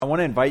I want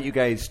to invite you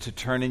guys to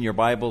turn in your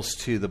Bibles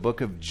to the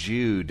book of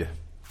Jude.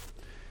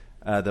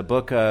 The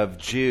book of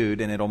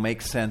Jude, and it'll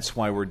make sense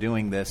why we're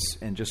doing this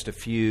in just a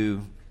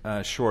few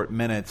short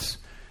minutes.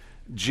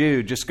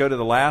 Jude, just go to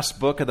the last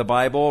book of the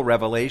Bible,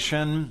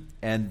 Revelation,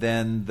 and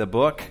then the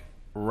book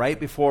right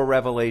before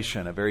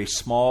Revelation, a very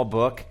small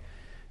book.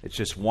 It's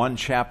just one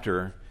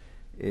chapter,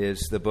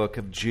 is the book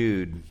of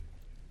Jude.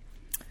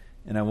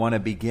 And I want to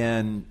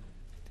begin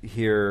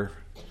here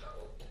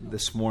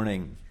this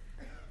morning.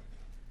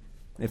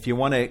 If you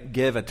want to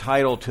give a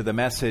title to the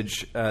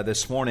message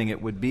this morning,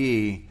 it would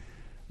be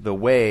The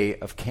Way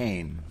of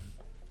Cain.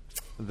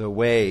 The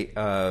Way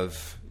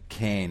of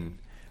Cain.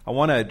 I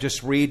want to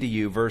just read to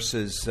you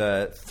verses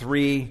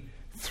 3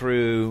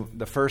 through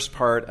the first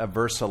part of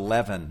verse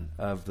 11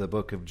 of the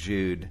book of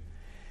Jude.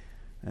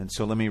 And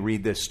so let me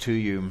read this to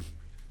you.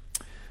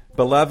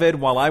 Beloved,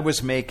 while I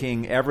was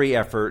making every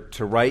effort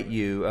to write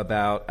you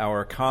about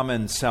our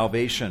common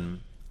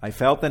salvation, I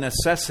felt the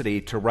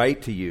necessity to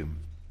write to you,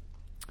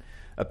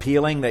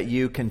 appealing that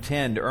you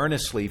contend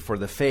earnestly for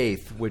the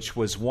faith which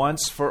was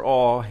once for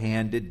all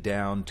handed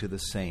down to the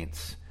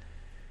saints.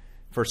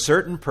 For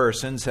certain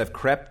persons have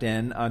crept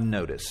in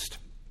unnoticed,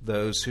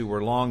 those who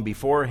were long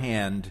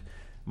beforehand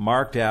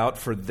marked out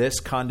for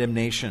this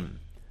condemnation,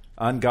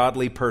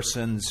 ungodly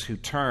persons who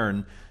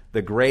turn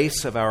the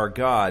grace of our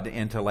God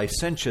into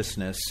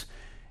licentiousness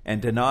and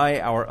deny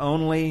our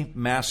only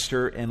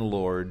Master and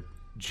Lord,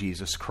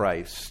 Jesus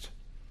Christ.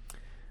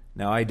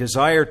 Now I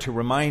desire to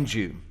remind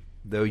you,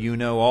 though you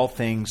know all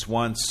things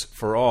once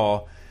for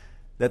all,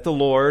 that the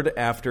Lord,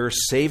 after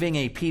saving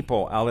a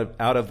people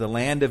out of the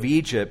land of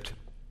Egypt,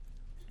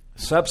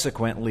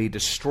 subsequently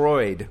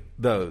destroyed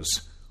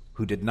those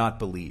who did not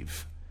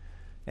believe,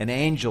 and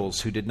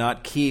angels who did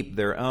not keep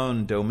their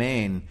own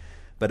domain,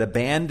 but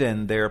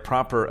abandoned their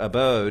proper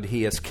abode,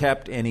 he has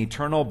kept in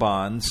eternal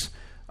bonds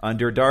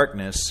under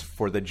darkness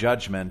for the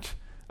judgment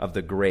of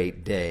the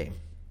great day.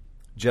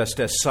 Just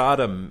as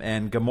Sodom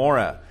and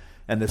Gomorrah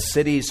and the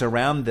cities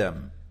around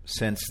them,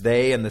 since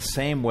they in the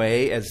same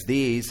way as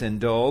these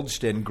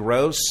indulged in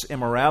gross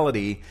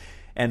immorality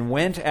and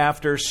went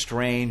after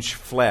strange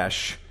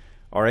flesh,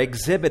 are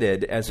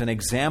exhibited as an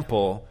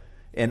example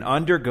in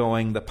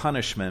undergoing the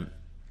punishment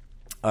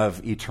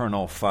of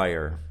eternal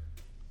fire.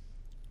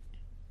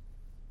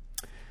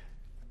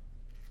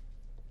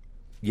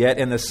 Yet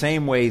in the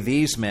same way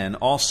these men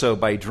also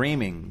by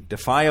dreaming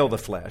defile the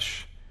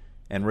flesh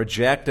and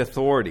reject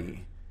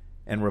authority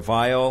and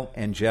revile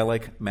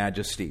angelic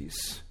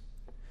majesties.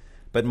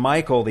 But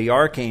Michael, the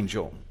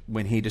archangel,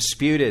 when he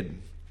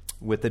disputed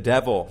with the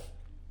devil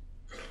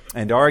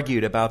and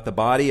argued about the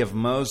body of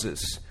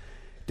Moses,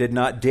 did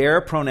not dare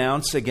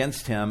pronounce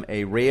against him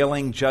a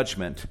railing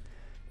judgment,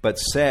 but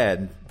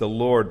said, "The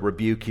Lord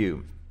rebuke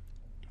you."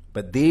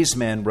 But these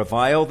men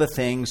revile the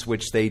things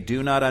which they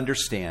do not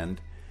understand,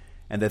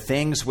 and the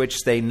things which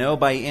they know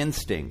by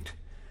instinct,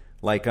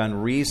 like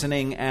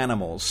unreasoning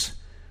animals.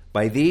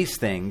 By these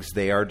things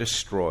they are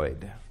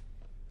destroyed.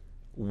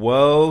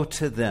 Woe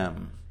to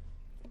them!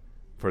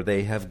 For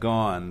they have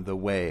gone the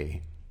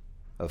way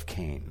of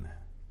Cain.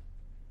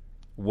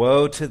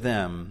 Woe to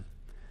them,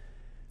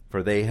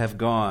 for they have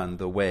gone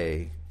the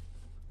way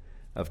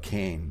of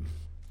Cain.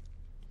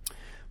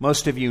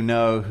 Most of you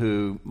know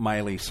who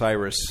Miley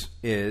Cyrus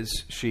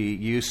is. She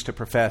used to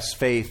profess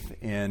faith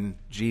in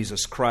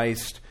Jesus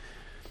Christ.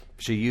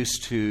 She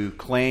used to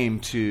claim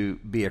to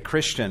be a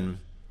Christian.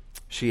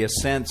 She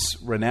has since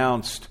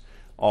renounced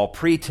all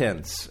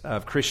pretense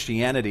of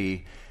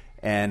Christianity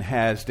and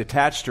has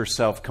detached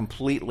herself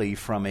completely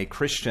from a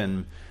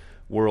Christian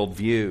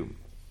worldview.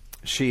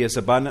 She is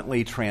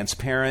abundantly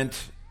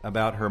transparent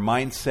about her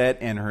mindset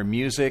and her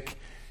music,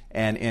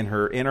 and in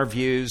her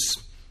interviews.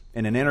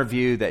 In an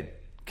interview that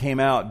came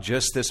out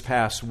just this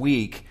past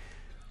week,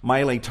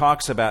 Miley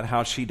talks about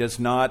how she does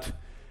not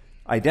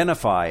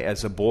identify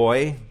as a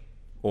boy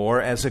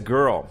or as a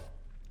girl,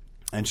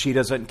 and she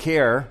doesn't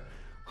care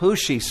who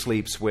she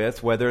sleeps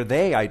with, whether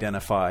they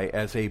identify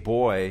as a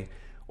boy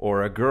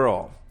or a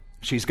girl.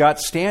 She's got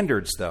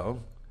standards,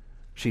 though.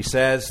 She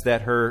says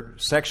that her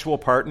sexual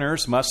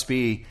partners must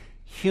be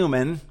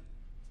human,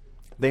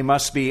 they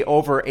must be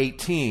over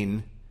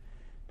 18,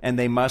 and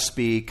they must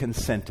be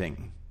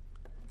consenting.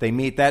 They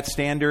meet that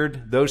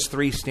standard, those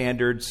three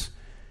standards,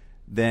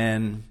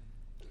 then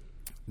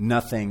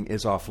nothing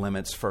is off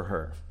limits for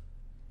her.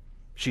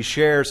 She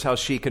shares how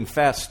she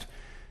confessed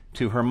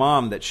to her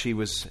mom that she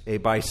was a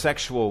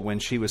bisexual when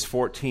she was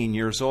 14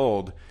 years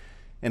old,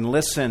 and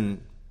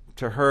listen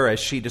to her as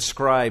she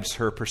describes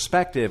her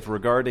perspective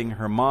regarding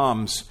her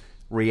mom's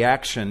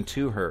reaction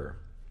to her.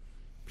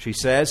 She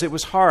says, "It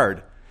was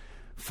hard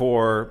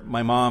for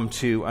my mom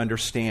to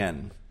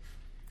understand.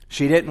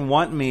 She didn't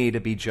want me to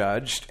be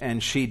judged,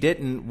 and she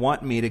didn't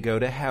want me to go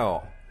to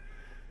hell.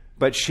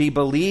 But she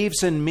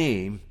believes in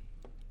me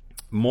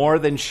more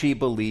than she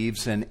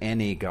believes in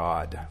any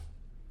God.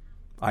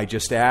 I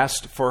just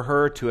asked for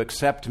her to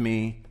accept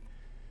me,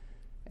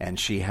 and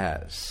she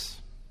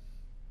has."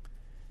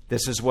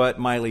 This is what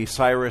Miley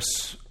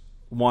Cyrus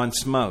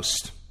wants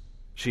most.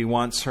 She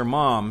wants her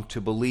mom to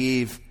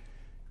believe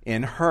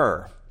in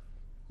her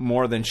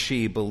more than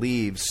she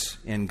believes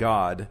in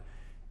God,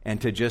 and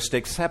to just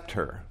accept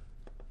her,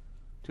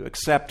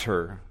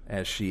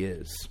 as she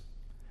is.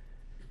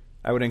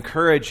 I would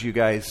encourage you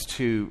guys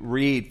to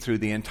read through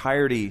the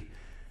entirety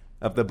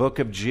of the book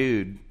of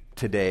Jude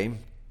today,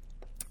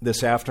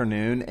 this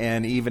afternoon,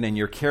 and even in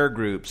your care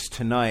groups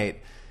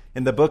tonight.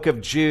 In the book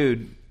of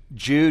Jude,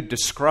 Jude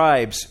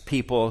describes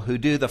people who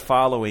do the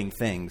following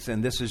things,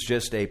 and this is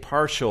just a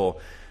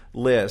partial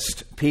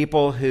list.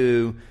 People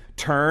who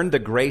turn the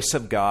grace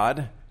of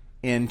God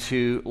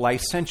into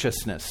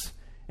licentiousness.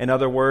 In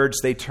other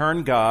words, they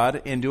turn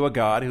God into a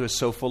God who is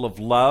so full of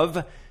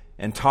love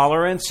and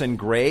tolerance and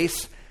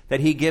grace that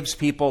he gives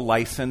people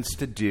license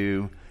to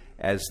do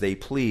as they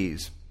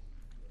please.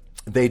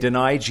 They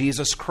deny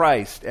Jesus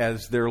Christ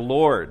as their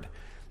Lord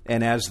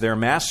and as their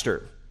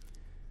master.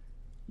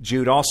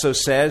 Jude also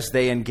says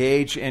they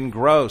engage in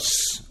gross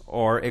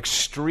or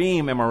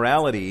extreme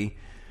immorality,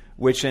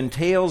 which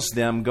entails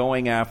them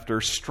going after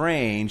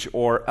strange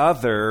or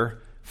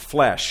other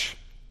flesh.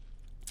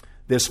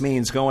 This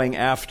means going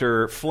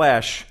after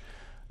flesh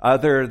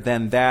other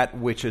than that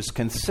which is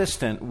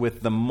consistent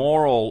with the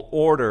moral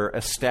order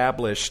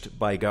established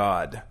by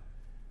God.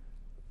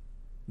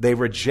 They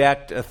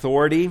reject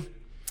authority.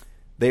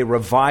 They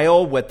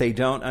revile what they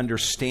don't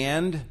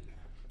understand,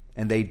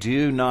 and they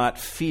do not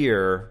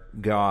fear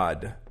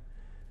God.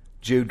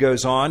 Jude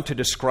goes on to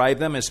describe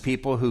them as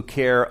people who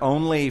care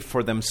only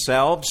for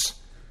themselves.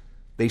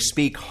 They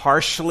speak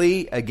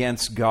harshly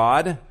against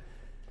God.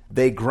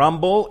 They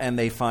grumble and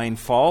they find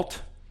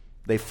fault.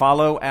 They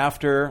follow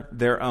after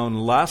their own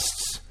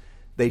lusts.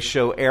 They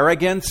show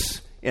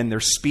arrogance in their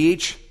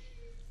speech,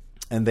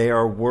 and they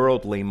are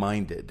worldly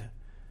minded.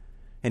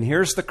 And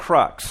here's the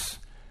crux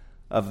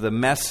of the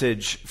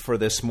message for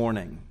this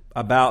morning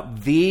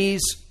about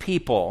these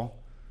people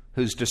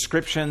whose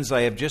descriptions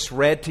I have just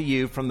read to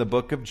you from the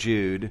book of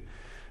Jude.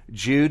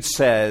 Jude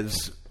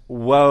says,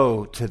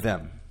 "Woe to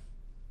them.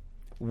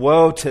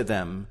 Woe to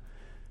them,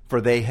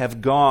 for they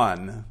have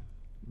gone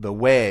the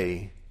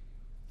way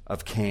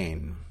of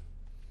Cain."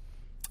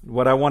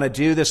 What I want to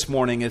do this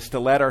morning is to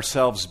let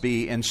ourselves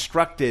be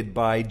instructed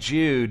by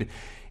Jude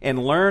and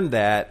learn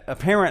that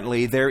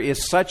apparently there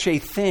is such a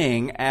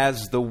thing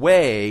as the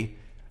way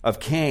of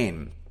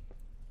Cain.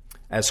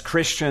 As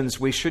Christians,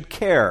 we should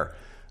care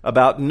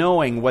about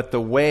knowing what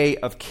the way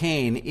of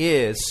Cain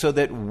is so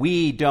that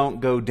we don't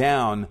go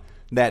down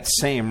that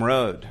same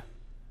road.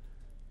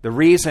 The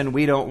reason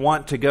we don't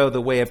want to go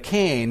the way of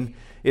Cain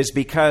is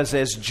because,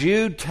 as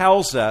Jude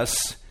tells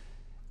us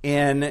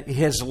in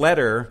his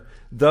letter,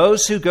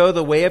 those who go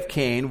the way of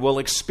Cain will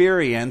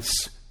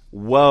experience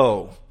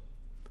woe.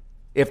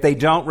 If they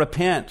don't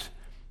repent,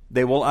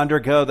 they will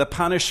undergo the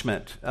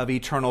punishment of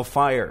eternal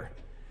fire.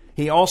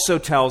 He also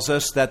tells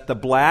us that the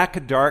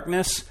black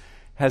darkness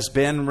has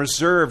been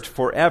reserved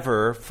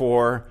forever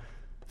for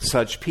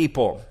such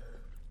people.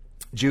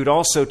 Jude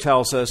also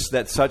tells us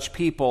that such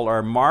people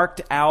are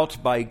marked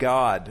out by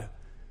God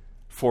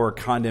for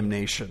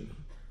condemnation.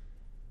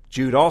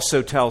 Jude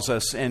also tells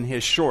us in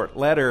his short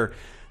letter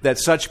that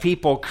such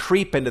people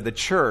creep into the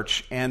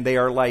church and they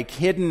are like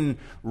hidden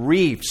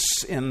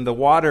reefs in the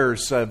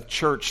waters of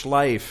church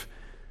life,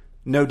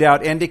 no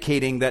doubt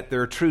indicating that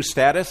their true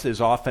status is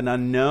often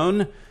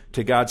unknown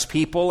to God's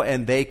people,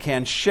 and they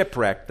can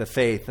shipwreck the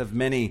faith of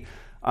many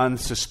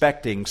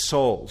unsuspecting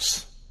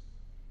souls.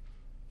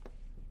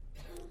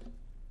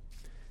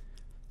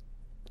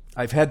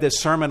 I've had this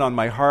sermon on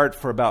my heart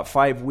for about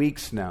 5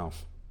 weeks now.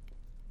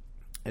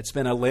 It's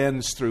been a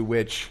lens through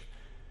which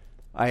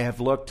I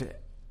have looked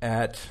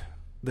at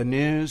the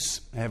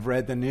news, have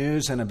read the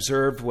news, and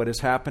observed what is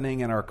happening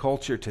in our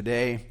culture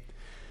today.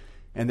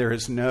 And there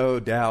is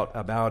no doubt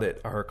about it.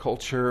 Our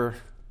culture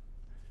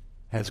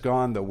has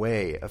gone the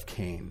way of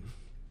Cain.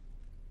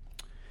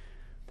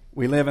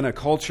 We live in a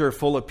culture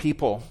full of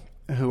people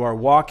who are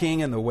walking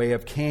in the way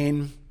of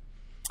Cain,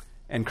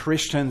 and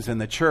Christians in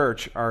the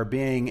church are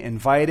being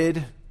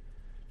invited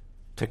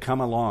to come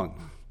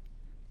along.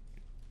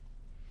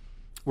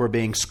 We're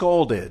being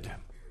scolded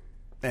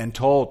and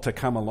told to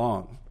come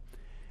along.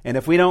 And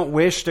if we don't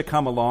wish to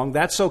come along,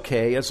 that's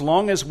okay, as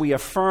long as we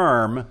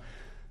affirm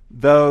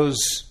those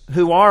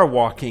who are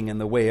walking in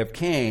the way of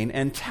Cain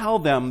and tell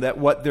them that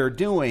what they're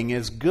doing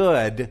is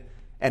good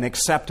and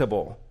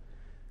acceptable.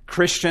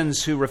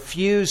 Christians who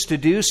refuse to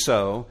do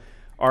so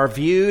are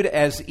viewed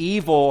as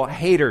evil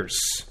haters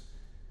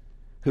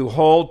who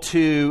hold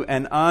to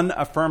an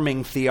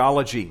unaffirming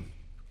theology,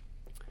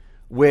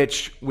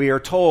 which we are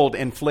told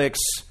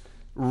inflicts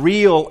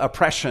real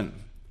oppression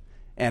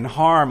and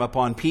harm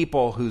upon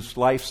people whose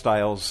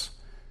lifestyles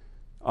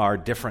are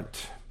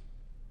different.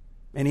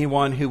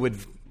 Anyone who would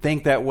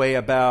think that way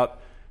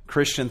about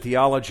Christian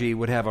theology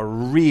would have a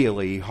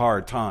really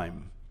hard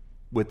time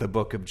with the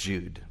book of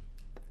Jude.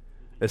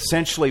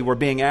 Essentially, we're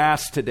being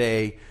asked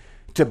today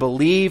to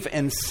believe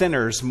in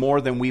sinners more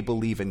than we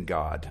believe in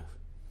God.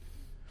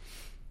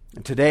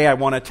 And today I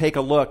want to take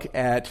a look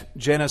at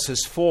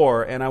Genesis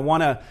 4, and I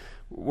want to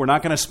We're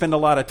not going to spend a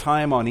lot of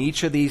time on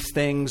each of these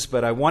things,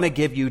 but I want to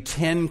give you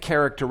 10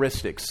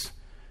 characteristics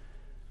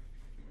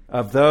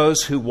of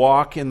those who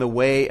walk in the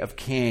way of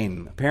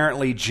Cain.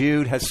 Apparently,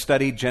 Jude has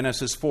studied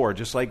Genesis 4,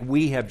 just like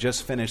we have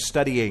just finished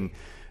studying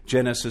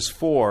Genesis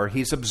 4.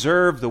 He's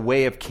observed the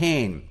way of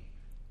Cain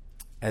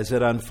as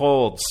it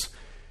unfolds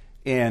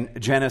in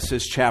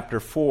Genesis chapter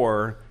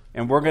 4.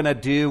 And we're going to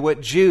do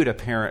what Jude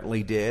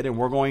apparently did, and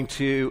we're going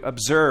to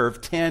observe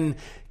 10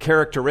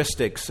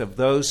 characteristics of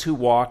those who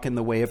walk in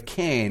the way of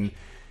Cain.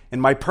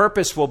 And my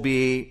purpose will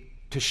be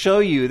to show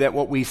you that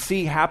what we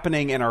see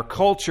happening in our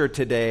culture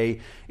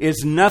today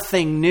is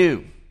nothing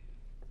new.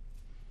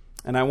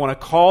 And I want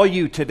to call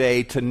you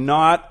today to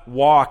not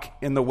walk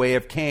in the way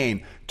of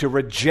Cain, to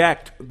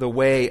reject the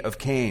way of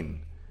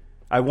Cain.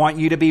 I want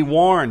you to be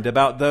warned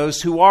about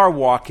those who are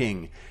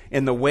walking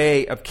in the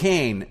way of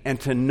Cain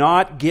and to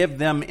not give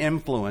them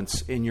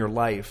influence in your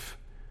life.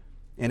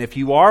 And if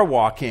you are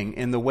walking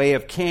in the way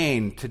of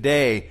Cain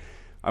today,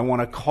 I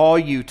want to call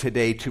you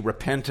today to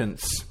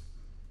repentance.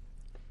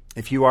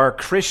 If you are a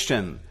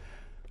Christian,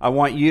 I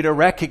want you to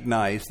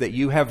recognize that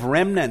you have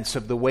remnants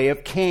of the way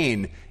of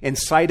Cain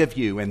inside of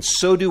you, and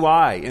so do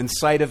I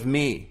inside of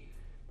me.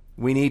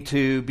 We need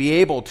to be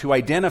able to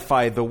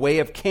identify the way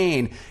of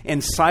Cain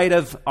inside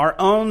of our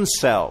own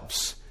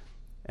selves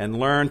and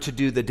learn to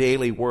do the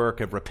daily work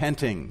of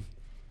repenting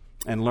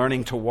and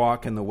learning to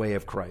walk in the way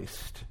of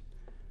Christ.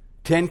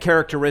 10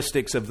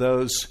 characteristics of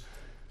those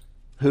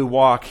who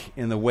walk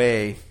in the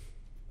way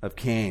of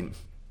Cain.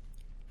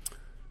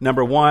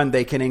 Number 1,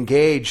 they can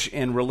engage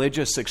in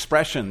religious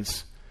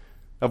expressions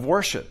of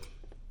worship.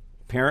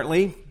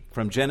 Apparently,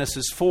 from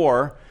Genesis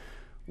 4,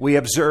 we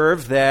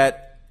observe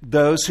that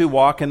those who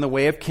walk in the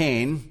way of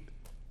Cain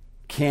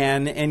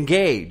can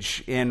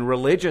engage in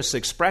religious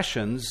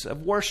expressions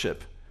of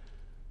worship.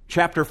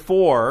 Chapter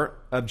 4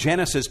 of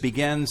Genesis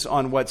begins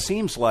on what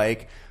seems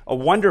like a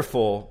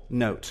wonderful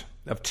note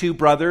of two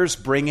brothers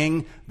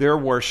bringing their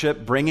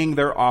worship, bringing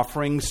their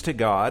offerings to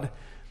God.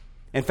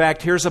 In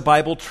fact, here's a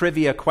Bible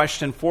trivia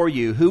question for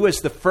you. Who is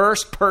the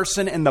first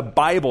person in the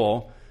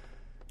Bible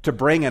to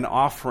bring an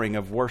offering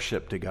of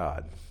worship to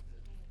God?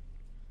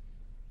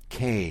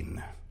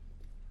 Cain.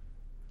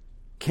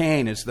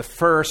 Cain is the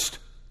first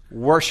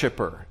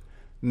worshiper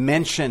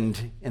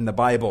mentioned in the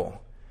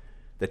Bible.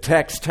 The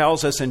text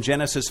tells us in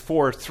Genesis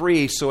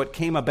 4:3, so it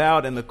came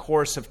about in the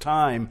course of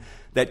time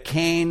that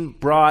Cain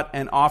brought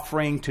an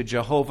offering to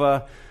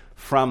Jehovah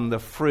from the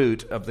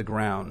fruit of the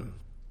ground.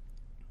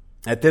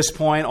 At this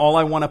point, all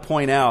I want to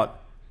point out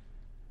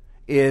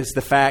is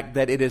the fact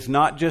that it is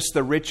not just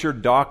the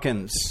Richard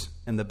Dawkins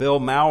and the Bill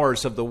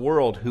Mowers of the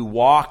world who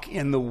walk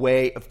in the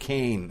way of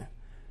Cain.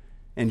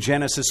 In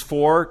Genesis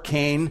 4,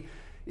 Cain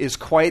is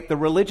quite the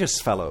religious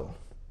fellow.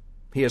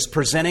 He is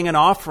presenting an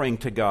offering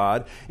to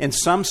God in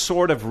some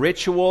sort of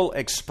ritual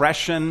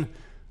expression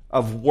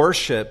of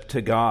worship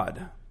to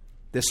God.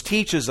 This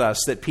teaches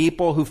us that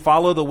people who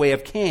follow the way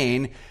of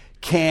Cain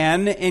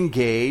can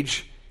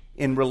engage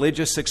in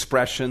religious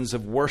expressions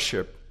of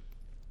worship.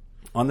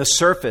 On the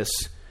surface,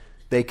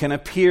 they can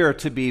appear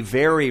to be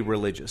very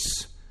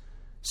religious.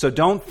 So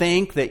don't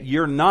think that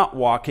you're not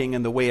walking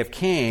in the way of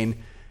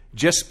Cain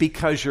just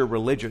because you're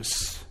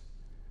religious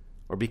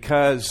or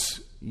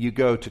because you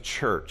go to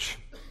church.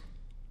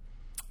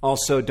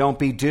 Also, don't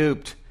be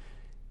duped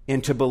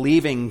into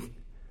believing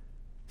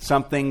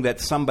something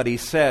that somebody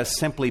says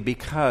simply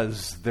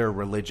because they're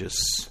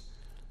religious,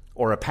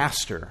 or a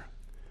pastor,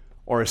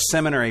 or a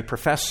seminary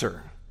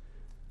professor,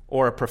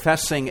 or a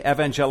professing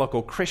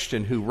evangelical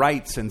Christian who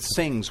writes and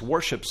sings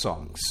worship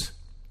songs.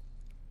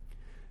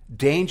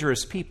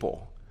 Dangerous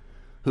people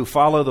who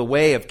follow the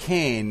way of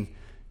Cain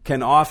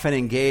can often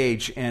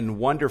engage in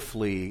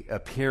wonderfully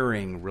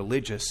appearing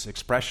religious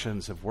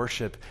expressions of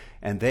worship,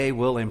 and they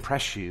will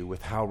impress you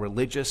with how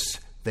religious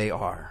they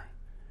are.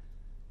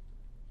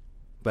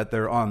 But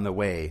they're on the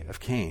way of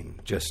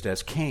Cain, just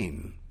as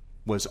Cain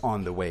was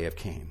on the way of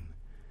Cain.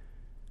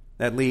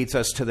 That leads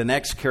us to the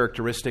next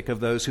characteristic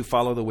of those who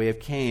follow the way of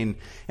Cain,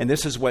 and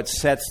this is what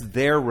sets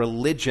their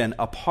religion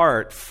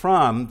apart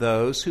from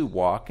those who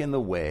walk in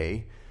the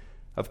way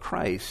of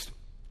Christ.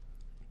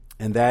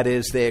 And that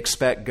is, they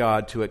expect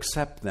God to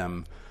accept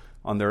them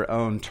on their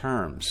own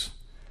terms.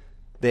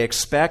 They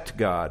expect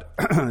God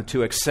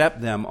to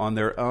accept them on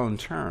their own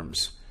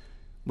terms.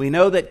 We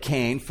know that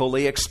Cain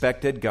fully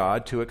expected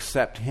God to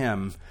accept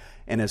him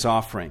and his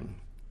offering,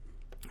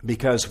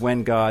 because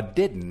when God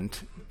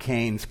didn't,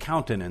 Cain's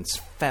countenance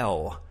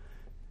fell.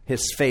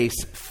 His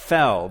face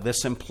fell.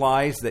 This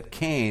implies that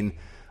Cain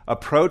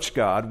approached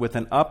God with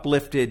an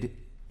uplifted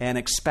and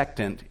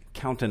expectant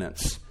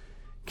countenance.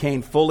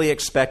 Cain fully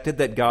expected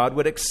that God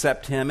would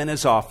accept him and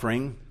his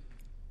offering.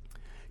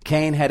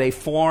 Cain had a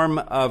form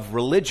of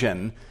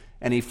religion,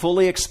 and he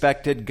fully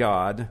expected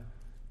God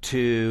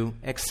to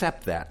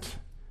accept that.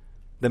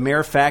 The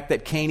mere fact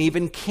that Cain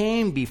even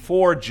came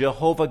before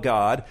Jehovah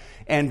God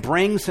and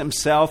brings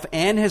himself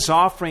and his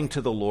offering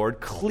to the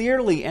Lord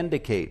clearly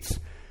indicates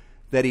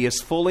that he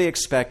is fully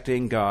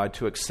expecting God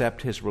to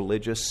accept his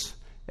religious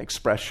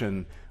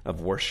expression of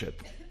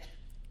worship.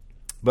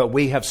 But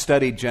we have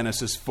studied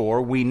Genesis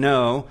 4. We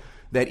know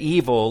that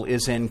evil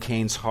is in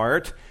Cain's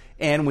heart,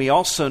 and we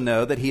also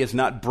know that he is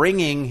not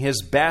bringing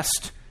his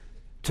best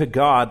to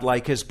God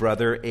like his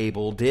brother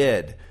Abel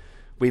did.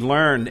 We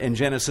learned in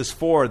Genesis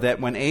 4 that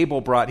when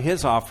Abel brought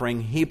his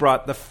offering, he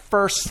brought the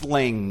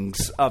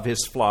firstlings of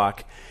his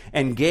flock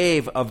and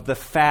gave of the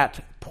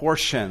fat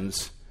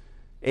portions.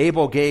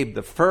 Abel gave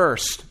the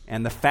first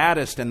and the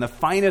fattest and the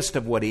finest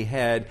of what he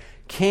had.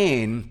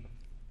 Cain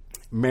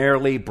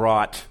merely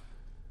brought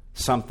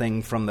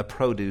something from the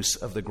produce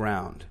of the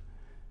ground.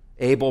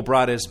 Abel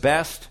brought his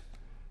best.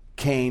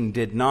 Cain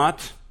did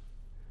not.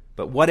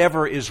 But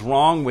whatever is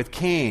wrong with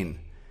Cain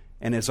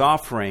and his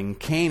offering,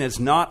 Cain is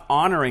not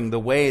honoring the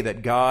way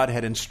that God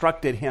had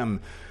instructed him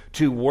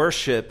to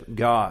worship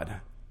God.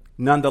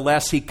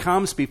 Nonetheless, he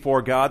comes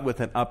before God with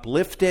an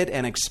uplifted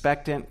and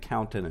expectant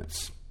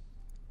countenance,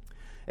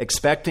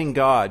 expecting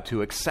God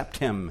to accept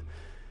him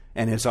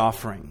and his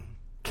offering.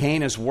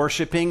 Cain is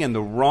worshiping in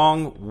the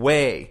wrong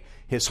way.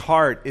 His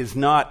heart is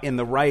not in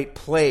the right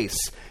place.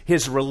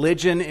 His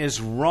religion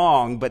is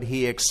wrong, but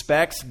he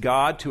expects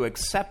God to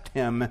accept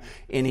him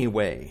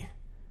anyway.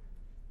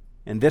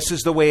 And this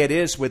is the way it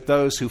is with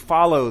those who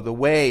follow the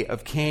way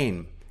of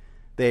Cain.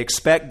 They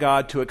expect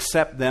God to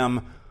accept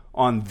them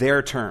on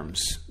their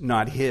terms,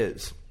 not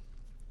his.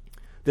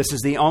 This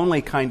is the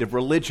only kind of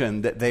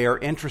religion that they are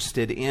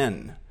interested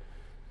in.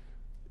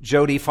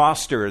 Jodie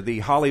Foster, the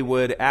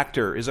Hollywood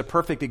actor, is a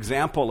perfect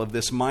example of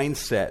this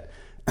mindset.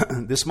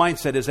 This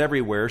mindset is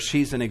everywhere.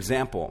 She's an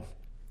example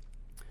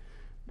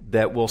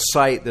that we'll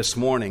cite this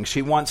morning.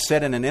 She once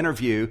said in an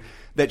interview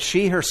that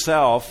she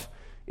herself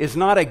is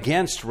not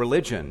against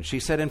religion. She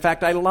said, in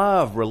fact, I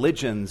love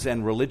religions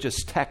and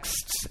religious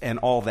texts and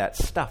all that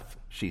stuff,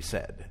 she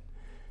said.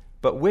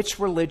 But which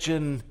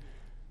religion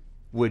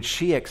would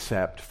she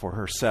accept for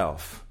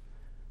herself?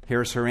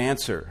 Here's her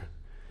answer.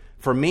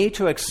 For me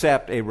to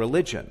accept a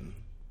religion,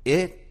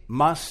 it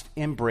must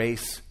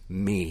embrace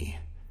me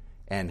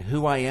and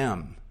who I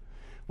am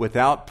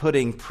without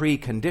putting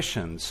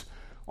preconditions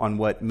on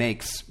what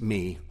makes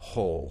me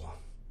whole.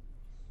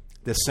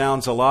 This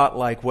sounds a lot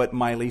like what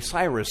Miley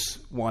Cyrus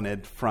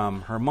wanted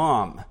from her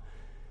mom.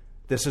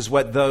 This is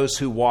what those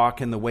who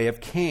walk in the way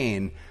of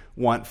Cain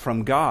want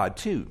from God,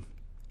 too.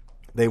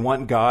 They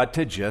want God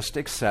to just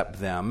accept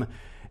them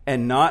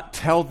and not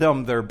tell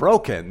them they're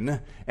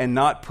broken and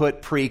not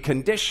put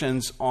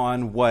preconditions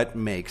on what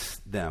makes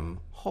them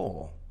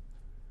whole.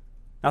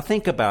 Now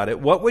think about it.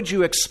 What would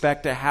you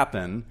expect to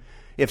happen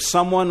if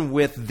someone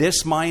with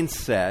this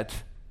mindset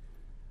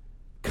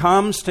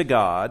comes to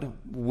God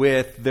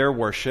with their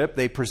worship?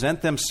 They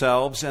present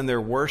themselves and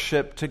their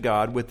worship to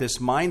God with this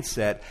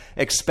mindset,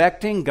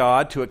 expecting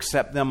God to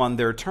accept them on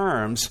their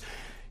terms,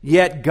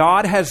 yet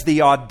God has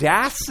the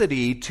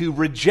audacity to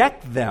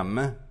reject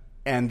them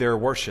and their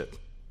worship.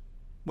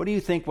 What do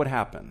you think would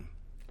happen?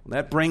 Well,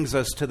 that brings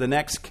us to the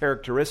next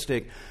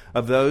characteristic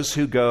of those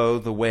who go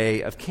the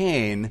way of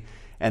Cain,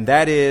 and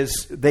that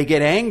is they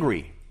get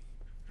angry.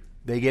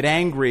 They get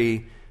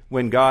angry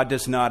when God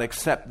does not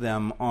accept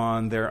them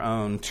on their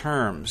own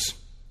terms.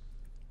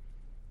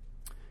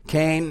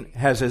 Cain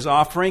has his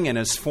offering in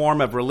his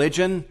form of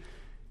religion.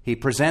 He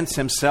presents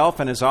himself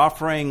and his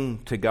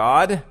offering to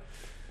God,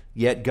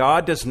 yet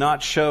God does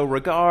not show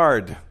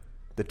regard,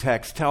 the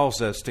text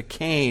tells us, to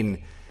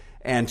Cain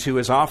and to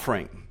his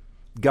offering.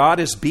 God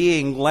is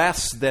being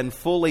less than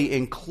fully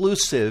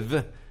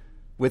inclusive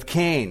with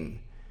Cain.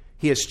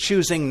 He is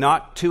choosing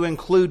not to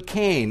include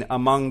Cain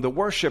among the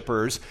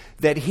worshipers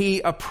that he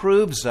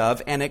approves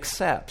of and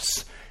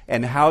accepts.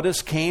 And how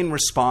does Cain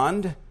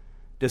respond?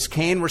 Does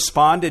Cain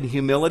respond in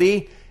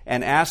humility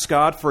and ask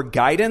God for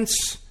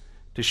guidance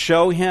to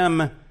show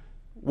him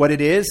what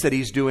it is that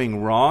he's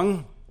doing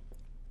wrong?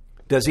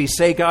 Does he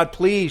say, God,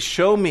 please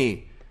show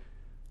me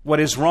what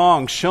is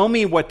wrong? Show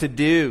me what to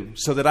do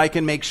so that I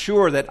can make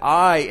sure that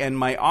I and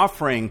my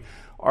offering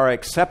are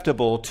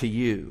acceptable to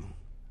you?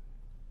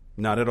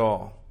 Not at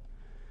all.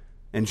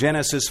 In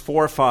Genesis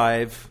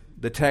 4:5,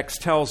 the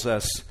text tells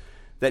us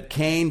that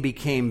Cain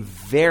became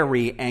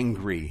very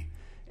angry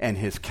and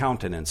his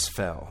countenance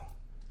fell.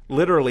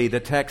 Literally, the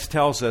text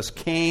tells us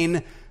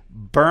Cain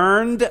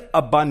burned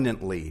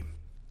abundantly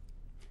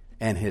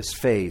and his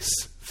face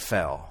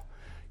fell.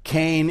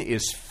 Cain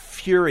is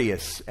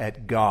furious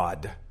at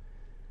God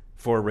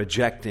for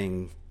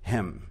rejecting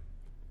him.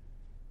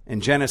 In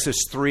Genesis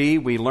 3,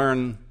 we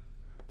learn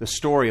the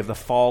story of the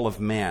fall of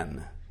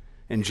man.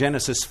 In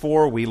Genesis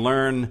 4, we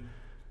learn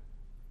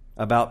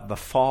about the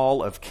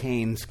fall of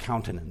Cain's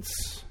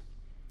countenance.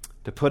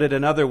 To put it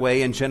another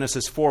way, in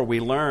Genesis 4, we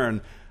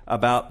learn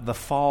about the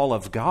fall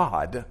of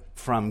God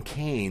from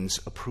Cain's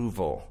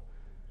approval.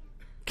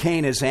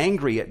 Cain is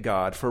angry at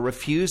God for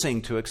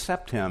refusing to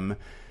accept him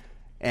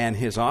and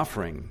his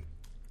offering.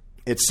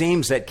 It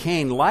seems that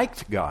Cain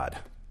liked God.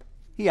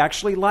 He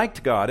actually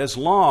liked God as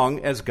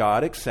long as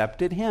God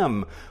accepted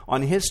him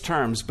on his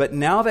terms. But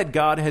now that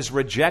God has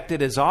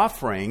rejected his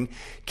offering,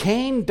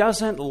 Cain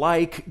doesn't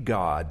like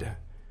God.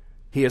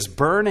 He is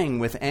burning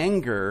with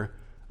anger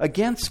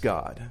against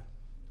God.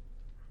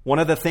 One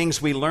of the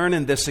things we learn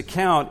in this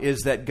account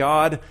is that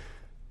God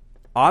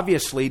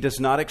obviously does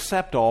not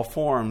accept all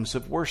forms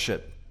of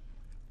worship.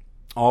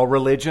 All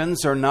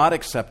religions are not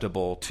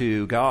acceptable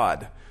to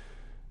God.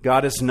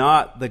 God is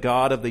not the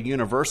God of the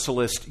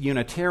universalist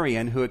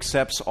Unitarian who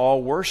accepts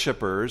all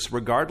worshipers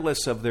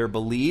regardless of their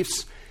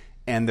beliefs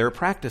and their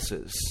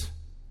practices.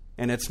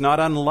 And it's not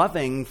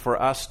unloving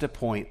for us to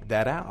point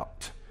that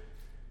out.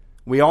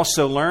 We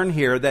also learn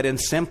here that in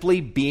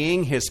simply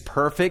being his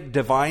perfect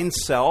divine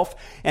self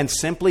and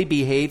simply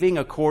behaving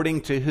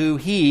according to who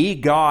he,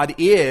 God,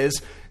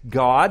 is,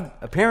 God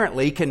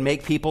apparently can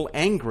make people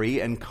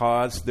angry and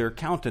cause their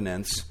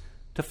countenance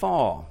to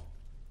fall.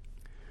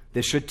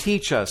 This should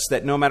teach us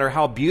that no matter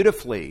how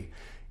beautifully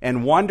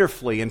and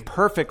wonderfully and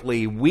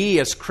perfectly we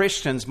as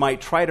Christians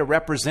might try to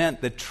represent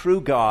the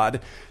true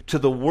God to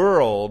the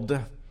world,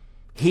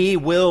 he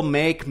will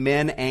make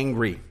men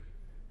angry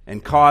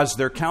and cause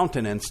their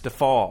countenance to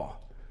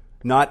fall.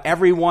 Not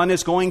everyone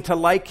is going to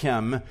like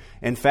him.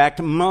 In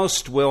fact,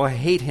 most will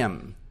hate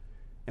him.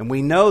 And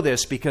we know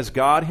this because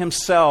God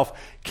himself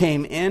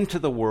came into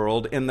the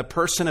world in the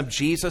person of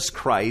Jesus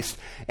Christ,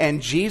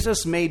 and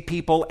Jesus made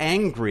people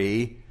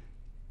angry,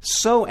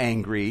 so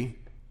angry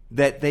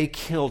that they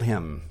killed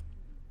him.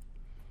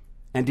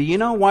 And do you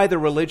know why the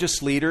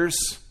religious leaders,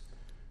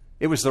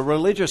 it was the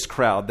religious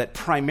crowd that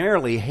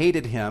primarily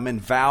hated him and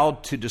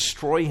vowed to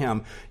destroy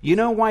him. You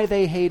know why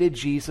they hated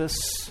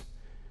Jesus?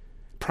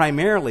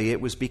 Primarily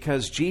it was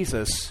because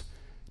Jesus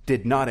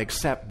did not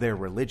accept their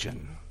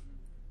religion.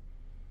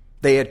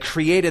 They had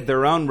created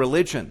their own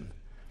religion.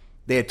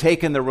 They had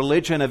taken the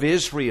religion of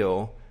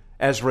Israel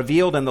as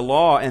revealed in the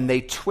law, and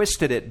they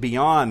twisted it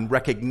beyond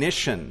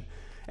recognition.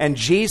 And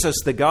Jesus,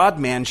 the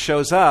God-man,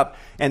 shows up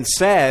and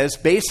says,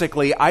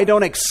 basically, I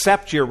don't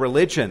accept your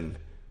religion.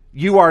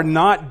 You are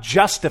not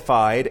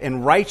justified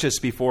and righteous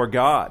before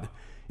God.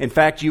 In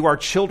fact, you are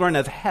children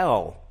of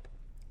hell.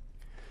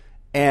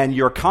 And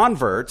your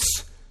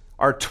converts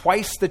are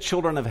twice the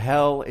children of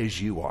hell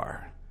as you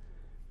are.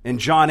 In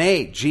John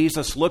 8,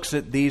 Jesus looks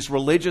at these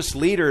religious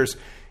leaders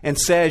and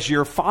says,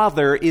 your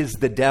father is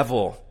the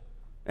devil,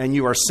 and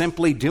you are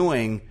simply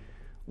doing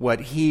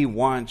what he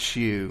wants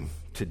you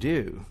to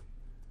do.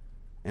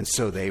 And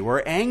so they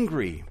were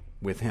angry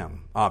with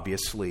him,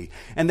 obviously,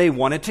 and they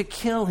wanted to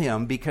kill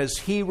him because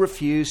he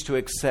refused to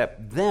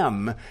accept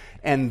them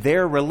and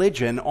their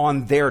religion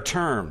on their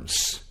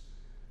terms.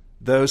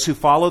 Those who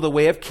follow the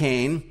way of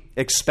Cain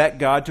expect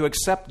God to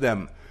accept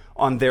them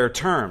on their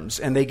terms,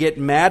 and they get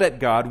mad at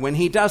God when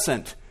he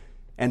doesn't,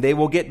 and they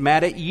will get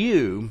mad at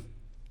you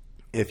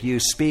if you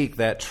speak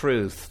that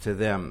truth to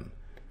them.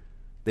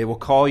 They will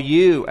call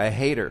you a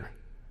hater.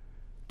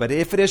 But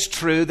if it is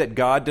true that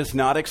God does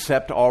not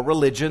accept all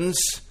religions,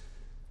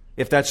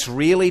 if that's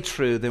really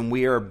true, then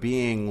we are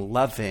being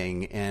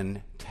loving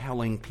and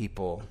telling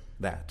people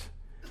that.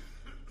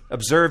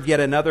 Observe yet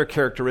another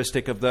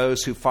characteristic of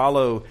those who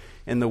follow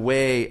in the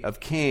way of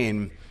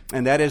Cain,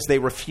 and that is they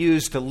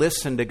refuse to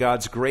listen to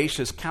God's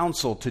gracious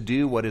counsel to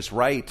do what is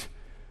right.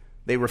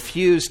 They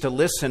refuse to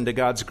listen to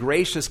God's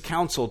gracious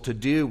counsel to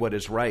do what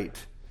is right.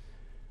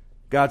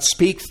 God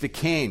speaks to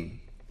Cain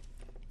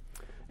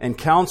and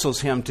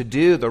counsels him to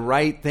do the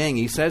right thing.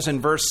 He says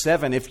in verse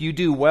 7, if you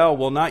do well,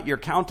 will not your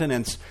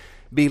countenance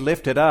be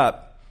lifted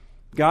up?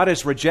 God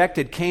has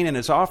rejected Cain and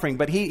his offering,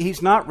 but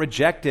he's not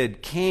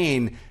rejected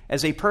Cain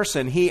as a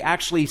person. He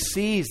actually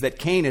sees that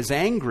Cain is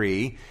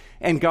angry,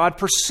 and God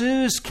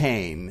pursues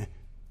Cain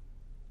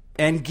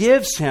and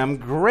gives him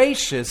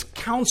gracious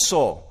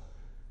counsel.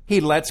 He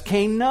lets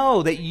Cain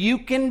know that you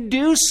can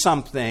do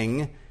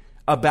something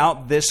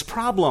about this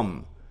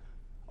problem.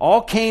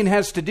 All Cain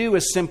has to do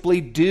is simply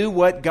do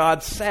what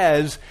God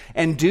says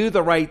and do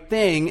the right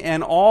thing,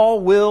 and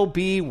all will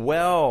be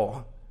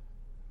well.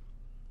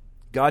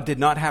 God did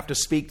not have to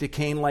speak to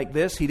Cain like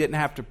this. He didn't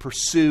have to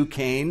pursue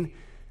Cain.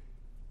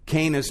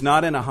 Cain is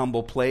not in a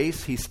humble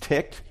place. He's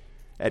ticked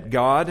at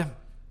God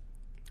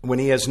when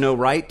he has no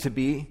right to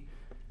be.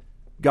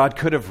 God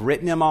could have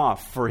written him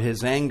off for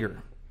his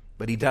anger,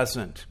 but he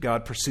doesn't.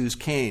 God pursues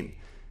Cain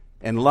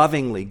and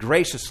lovingly,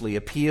 graciously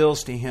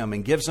appeals to him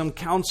and gives him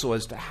counsel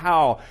as to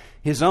how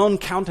his own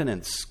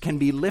countenance can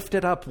be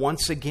lifted up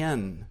once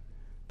again.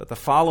 But the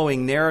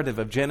following narrative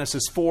of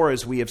Genesis 4,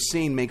 as we have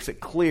seen, makes it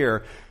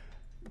clear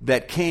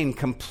that Cain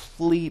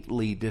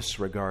completely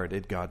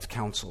disregarded God's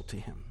counsel to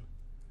him.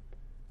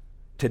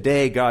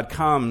 Today, God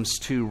comes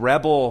to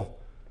rebel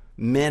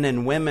men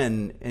and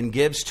women and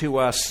gives to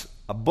us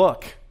a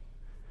book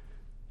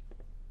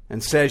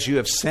and says, you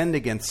have sinned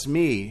against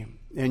me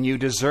and you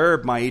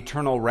deserve my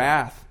eternal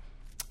wrath.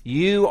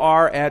 You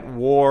are at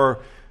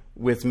war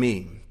with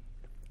me.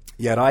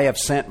 Yet I have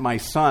sent my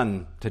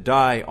Son to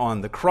die on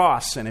the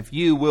cross, and if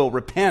you will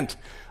repent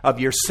of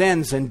your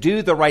sins and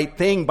do the right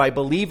thing by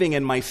believing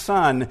in my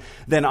Son,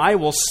 then I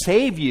will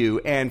save you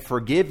and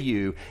forgive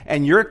you,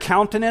 and your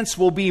countenance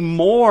will be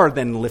more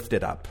than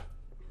lifted up.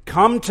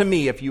 Come to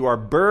me if you are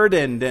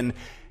burdened and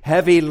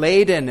heavy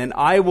laden, and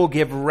I will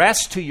give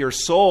rest to your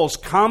souls.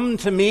 Come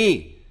to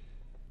me.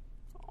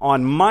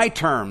 on my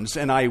terms,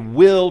 and I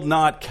will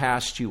not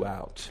cast you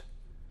out.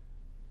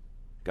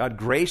 God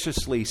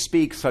graciously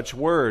speaks such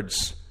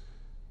words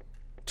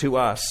to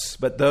us,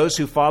 but those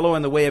who follow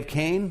in the way of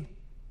Cain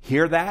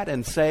hear that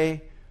and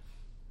say,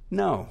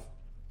 no.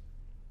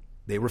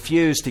 They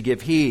refuse to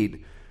give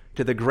heed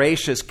to the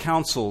gracious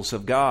counsels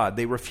of God.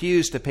 They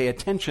refuse to pay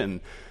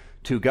attention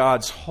to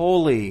God's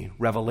holy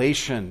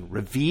revelation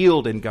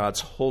revealed in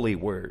God's holy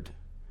word.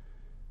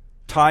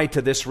 Tied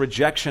to this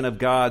rejection of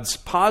God's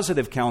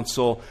positive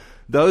counsel,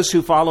 those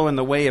who follow in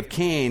the way of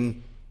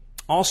Cain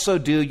also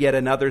do yet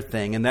another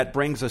thing, and that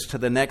brings us to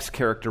the next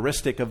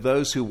characteristic of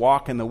those who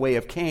walk in the way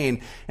of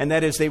Cain, and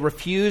that is they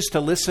refuse to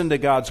listen to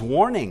God's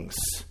warnings.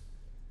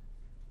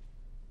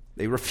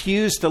 They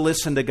refuse to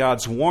listen to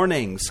God's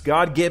warnings.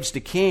 God gives to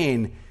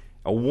Cain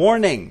a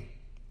warning,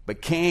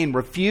 but Cain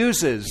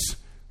refuses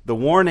the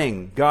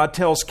warning. God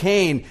tells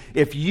Cain,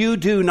 if you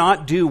do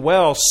not do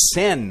well,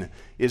 sin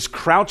is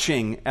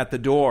crouching at the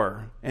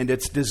door, and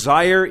its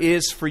desire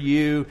is for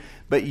you,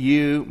 but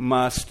you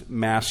must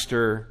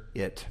master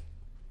it.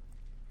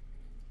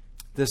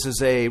 This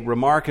is a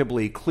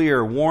remarkably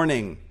clear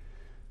warning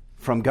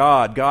from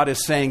God. God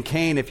is saying,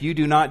 Cain, if you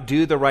do not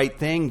do the right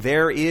thing,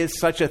 there is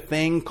such a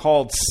thing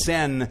called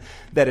sin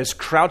that is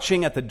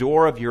crouching at the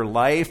door of your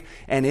life,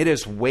 and it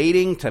is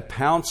waiting to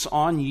pounce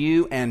on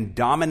you and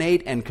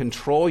dominate and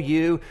control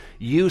you.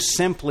 You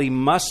simply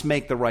must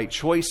make the right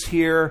choice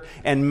here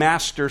and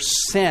master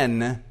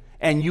sin,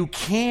 and you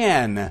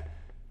can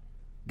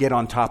get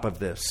on top of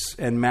this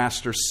and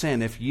master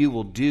sin if you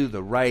will do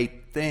the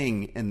right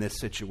thing in this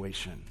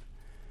situation.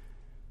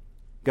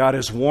 God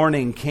is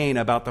warning Cain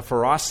about the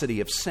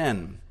ferocity of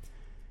sin.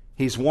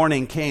 He's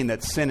warning Cain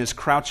that sin is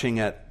crouching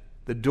at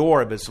the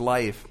door of his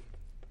life.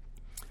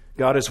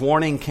 God is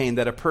warning Cain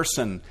that a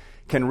person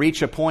can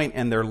reach a point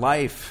in their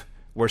life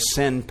where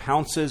sin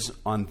pounces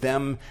on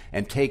them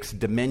and takes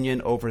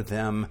dominion over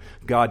them.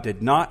 God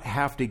did not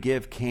have to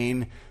give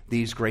Cain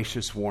these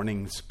gracious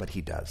warnings, but he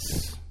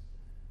does.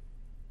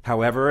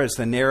 However, as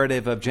the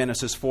narrative of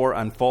Genesis 4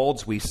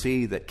 unfolds, we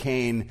see that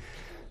Cain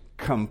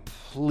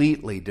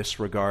completely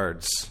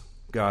disregards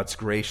God's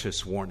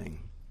gracious warning.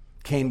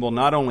 Cain will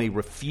not only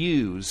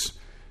refuse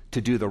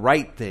to do the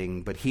right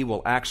thing, but he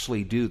will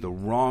actually do the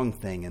wrong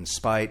thing in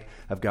spite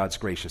of God's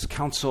gracious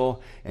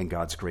counsel and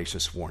God's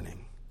gracious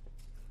warning.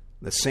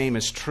 The same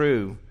is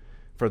true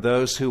for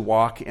those who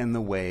walk in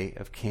the way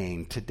of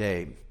Cain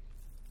today.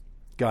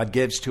 God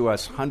gives to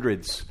us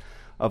hundreds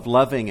of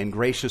loving and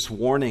gracious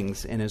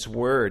warnings in His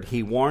Word.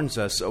 He warns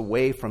us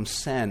away from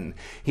sin.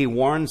 He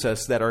warns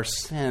us that our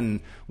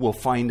sin will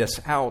find us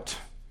out.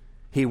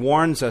 He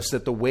warns us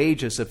that the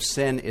wages of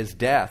sin is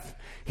death.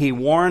 He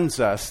warns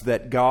us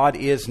that God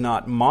is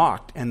not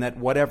mocked and that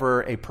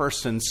whatever a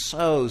person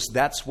sows,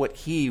 that's what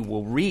he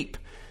will reap.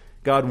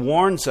 God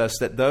warns us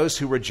that those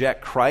who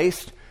reject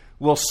Christ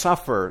will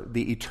suffer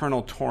the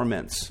eternal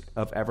torments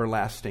of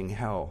everlasting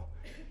hell.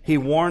 He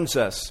warns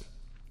us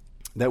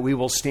that we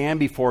will stand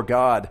before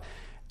God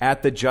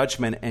at the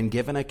judgment and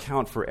give an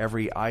account for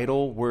every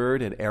idle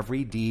word and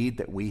every deed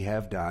that we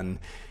have done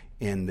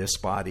in this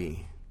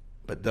body.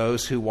 But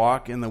those who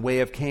walk in the way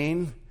of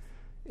Cain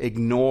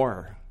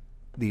ignore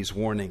these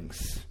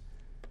warnings.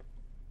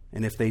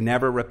 And if they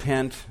never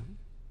repent,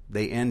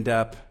 they end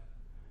up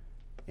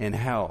in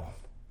hell.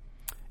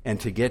 And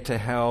to get to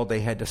hell, they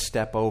had to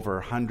step over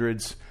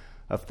hundreds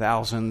of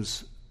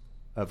thousands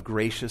of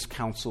gracious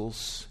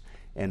counsels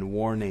and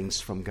warnings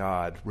from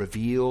God,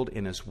 revealed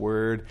in His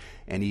Word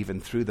and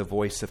even through the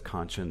voice of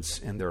conscience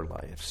in their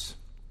lives.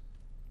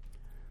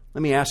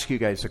 Let me ask you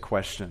guys a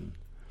question.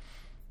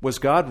 Was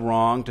God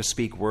wrong to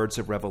speak words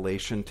of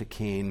revelation to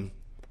Cain,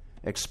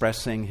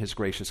 expressing His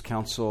gracious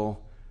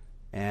counsel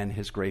and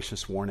His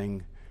gracious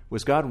warning?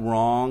 Was God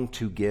wrong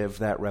to give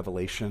that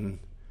revelation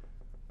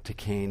to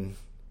Cain?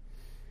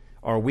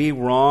 Are we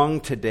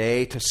wrong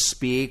today to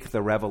speak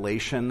the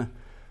revelation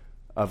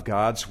of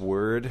God's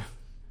Word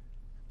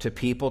to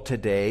people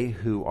today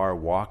who are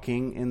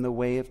walking in the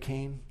way of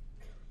Cain?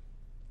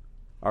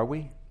 Are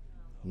we?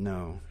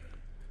 No,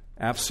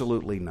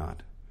 absolutely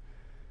not.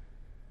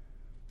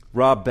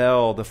 Rob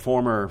Bell, the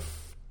former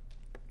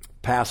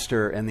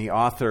pastor and the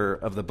author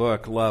of the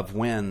book Love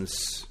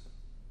Wins,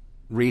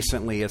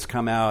 recently has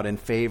come out in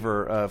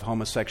favor of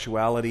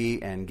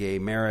homosexuality and gay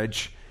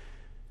marriage.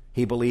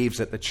 He believes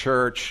that the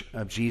Church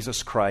of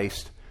Jesus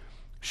Christ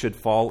should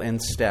fall in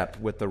step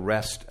with the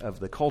rest of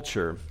the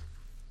culture.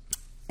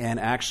 And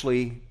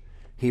actually,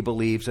 he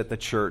believes that the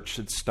church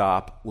should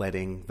stop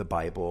letting the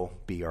Bible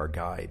be our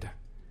guide.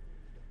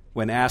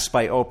 When asked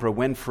by Oprah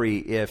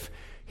Winfrey if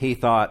he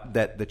thought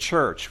that the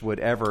church would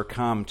ever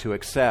come to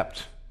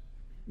accept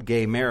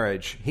gay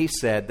marriage, he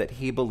said that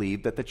he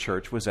believed that the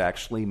church was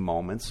actually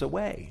moments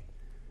away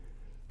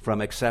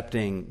from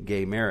accepting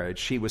gay marriage.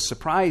 She was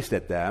surprised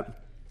at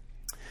that.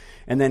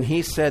 And then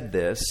he said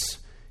this.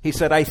 He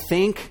said, I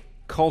think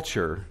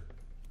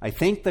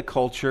the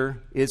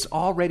culture is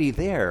already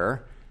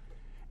there,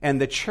 And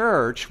the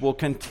church will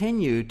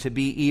continue to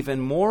be even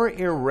more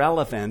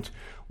irrelevant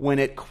when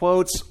it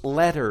quotes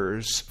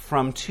letters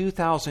from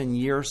 2,000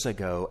 years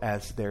ago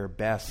as their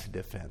best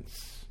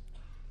defense.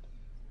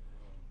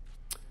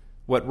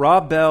 What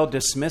Rob Bell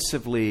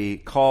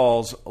dismissively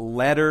calls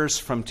letters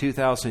from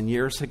 2,000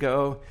 years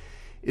ago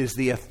is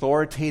the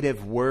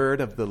authoritative word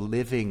of the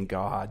living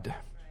God.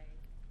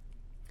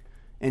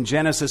 In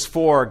Genesis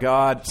 4,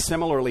 God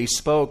similarly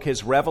spoke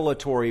his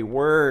revelatory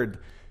word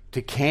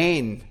to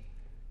Cain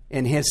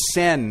in his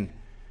sin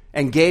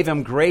and gave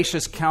him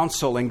gracious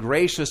counsel and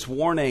gracious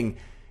warning.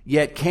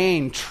 Yet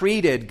Cain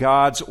treated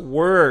God's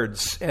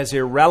words as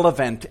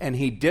irrelevant and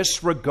he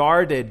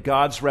disregarded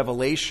God's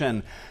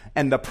revelation.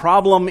 And the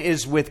problem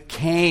is with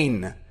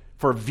Cain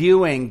for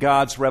viewing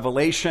God's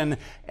revelation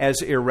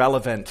as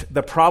irrelevant.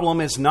 The problem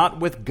is not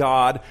with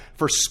God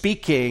for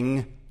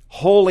speaking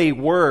holy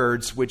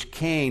words which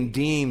Cain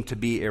deemed to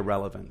be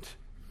irrelevant.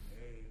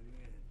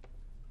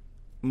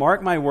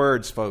 Mark my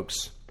words,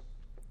 folks.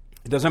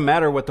 It doesn't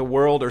matter what the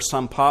world or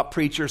some pop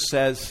preacher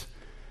says.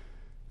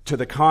 To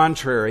the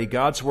contrary,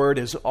 God's word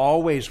is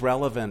always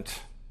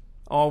relevant.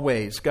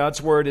 Always.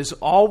 God's word is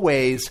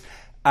always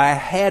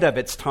ahead of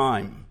its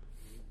time.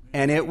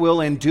 And it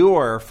will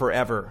endure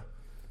forever.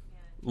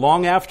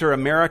 Long after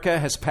America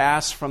has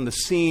passed from the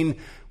scene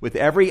with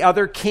every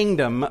other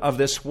kingdom of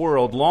this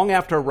world, long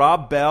after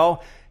Rob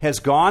Bell has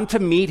gone to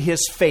meet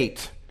his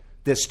fate,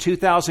 this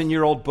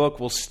 2,000-year-old book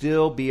will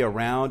still be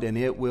around and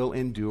it will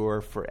endure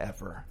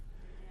forever.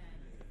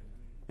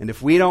 And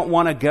if we don't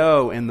want to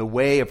go in the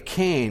way of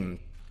Cain,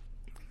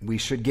 we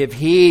should give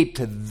heed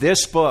to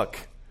this book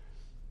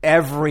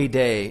every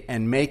day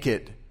and make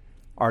it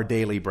our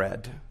daily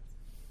bread.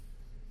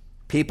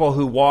 People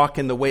who walk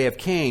in the way of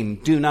Cain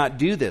do not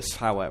do this,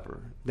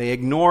 however. They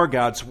ignore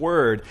God's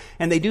word,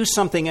 and they do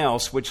something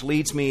else, which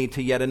leads me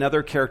to yet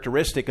another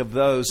characteristic of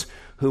those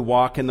who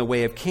walk in the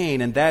way of Cain,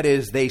 and that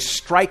is they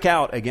strike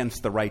out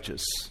against the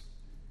righteous.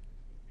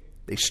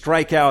 They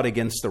strike out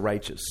against the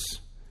righteous.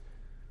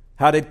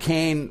 How did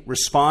Cain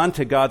respond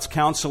to God's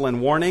counsel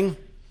and warning?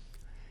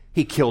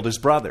 He killed his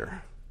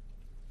brother.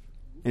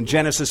 In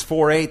Genesis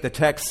 4:8, the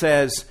text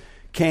says,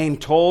 Cain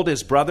told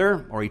his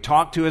brother, or he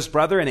talked to his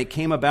brother, and it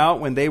came about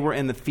when they were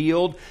in the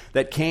field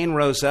that Cain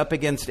rose up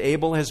against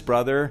Abel, his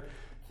brother,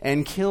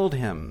 and killed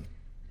him.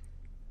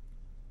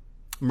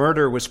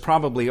 Murder was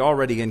probably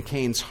already in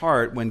Cain's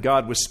heart when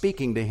God was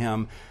speaking to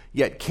him,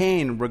 yet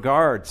Cain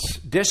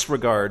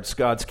disregards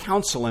God's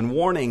counsel and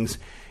warnings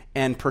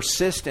and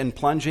persists in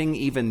plunging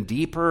even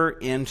deeper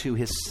into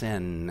his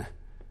sin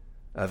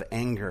of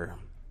anger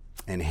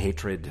and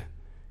hatred.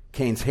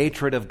 Cain's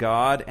hatred of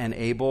God and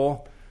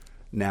Abel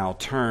now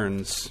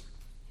turns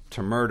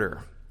to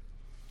murder.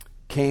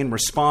 Cain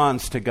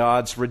responds to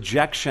God's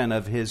rejection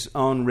of his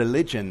own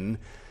religion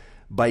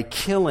by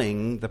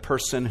killing the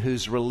person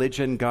whose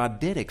religion God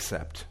did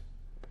accept.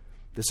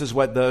 This is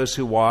what those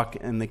who walk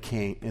in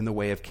the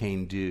way of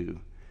Cain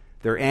do.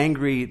 They're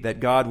angry that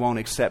God won't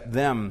accept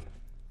them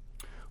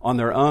on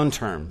their own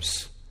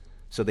terms,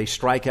 so they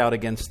strike out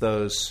against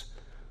those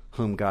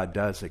whom God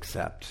does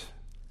accept.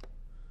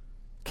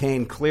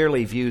 Cain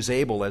clearly views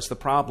Abel as the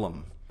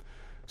problem,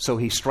 so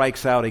he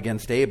strikes out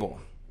against Abel.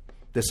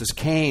 This is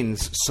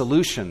Cain's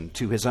solution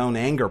to his own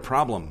anger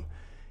problem.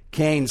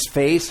 Cain's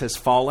face has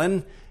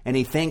fallen, and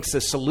he thinks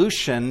the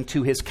solution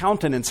to his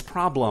countenance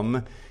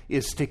problem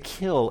is to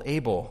kill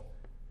Abel.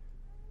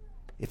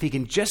 If he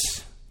can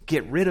just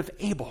get rid of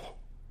Abel,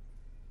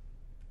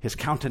 his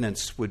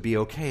countenance would be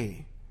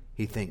okay,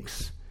 he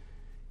thinks.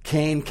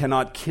 Cain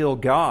cannot kill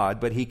God,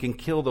 but he can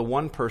kill the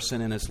one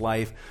person in his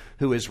life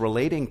who is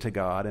relating to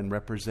God and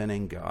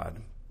representing God.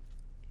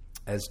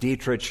 As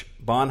Dietrich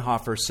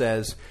Bonhoeffer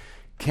says,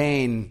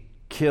 Cain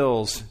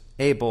kills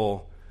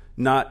Abel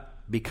not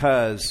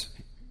because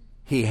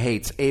he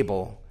hates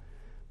Abel,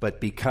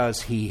 but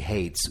because he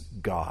hates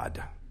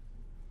God.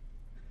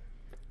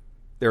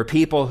 There are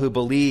people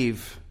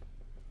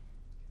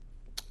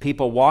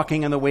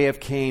walking in the way of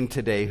Cain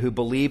today who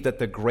believe that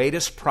the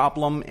greatest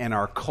problem in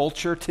our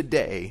culture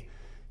today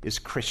is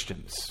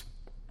Christians.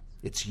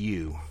 It's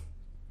you.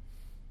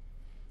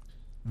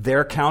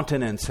 Their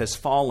countenance has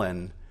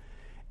fallen,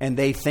 and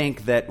they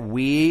think that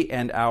we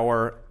and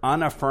our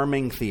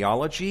unaffirming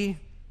theology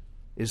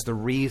is the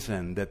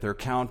reason that their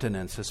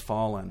countenance has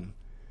fallen.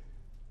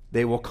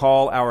 They will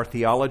call our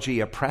theology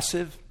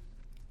oppressive.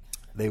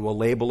 They will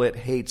label it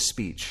hate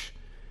speech.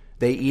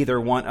 They either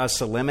want us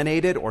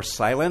eliminated or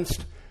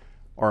silenced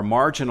or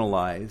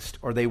marginalized,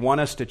 or they want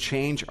us to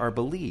change our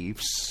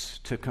beliefs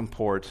to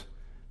comport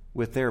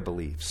with their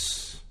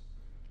beliefs.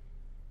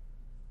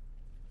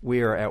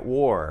 We are at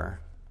war,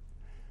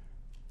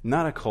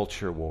 not a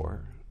culture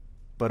war,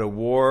 but a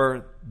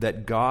war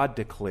that God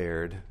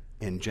declared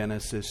in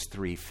Genesis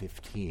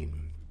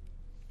 3:15.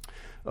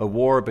 A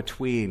war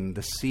between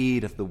the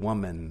seed of the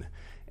woman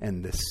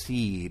and the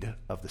seed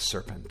of the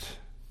serpent.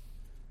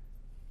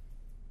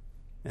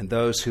 And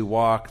those who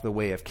walk the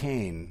way of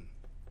Cain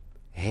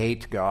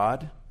hate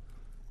God,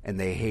 and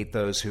they hate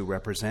those who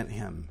represent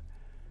him.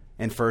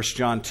 In 1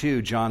 John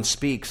 2, John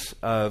speaks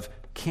of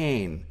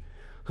Cain,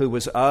 who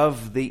was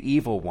of the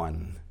evil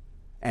one,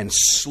 and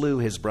slew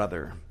his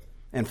brother.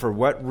 And for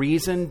what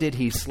reason did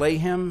he slay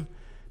him?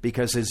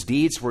 Because his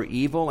deeds were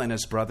evil and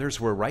his brothers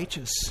were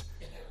righteous.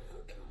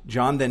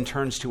 John then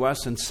turns to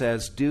us and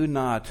says, do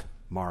not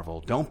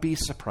marvel. Don't be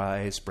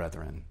surprised,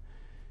 brethren,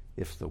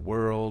 if the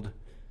world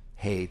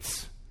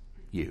hates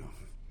you.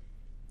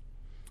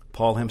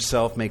 Paul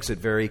himself makes it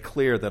very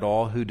clear that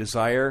all who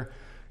desire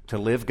to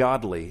live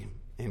godly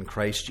in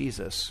Christ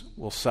Jesus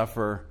will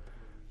suffer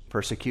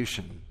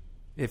persecution.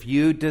 If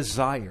you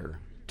desire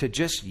to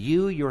just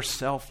you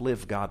yourself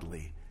live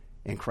godly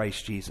in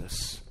Christ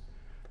Jesus,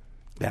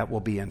 that will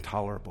be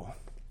intolerable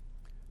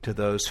to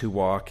those who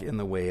walk in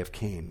the way of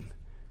Cain.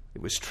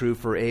 It was true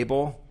for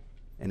Abel,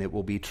 and it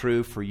will be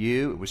true for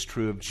you. It was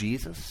true of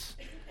Jesus,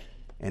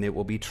 and it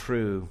will be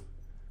true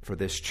for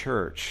this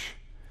church.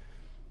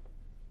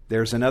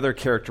 There's another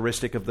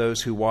characteristic of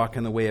those who walk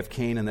in the way of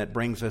Cain, and that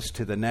brings us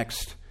to the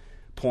next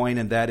point,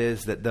 and that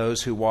is that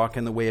those who walk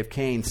in the way of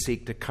Cain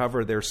seek to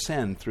cover their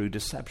sin through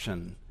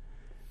deception.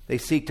 They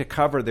seek to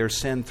cover their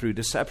sin through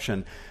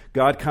deception.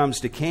 God comes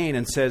to Cain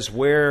and says,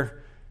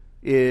 where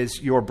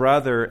is your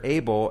brother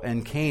Abel?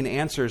 And Cain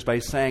answers by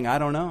saying, I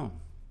don't know.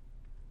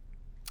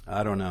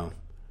 I don't know.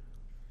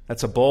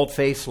 That's a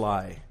bold-faced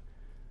lie.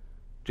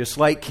 Just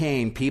like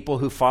Cain, people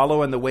who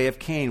follow in the way of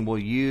Cain will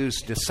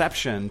use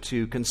deception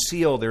to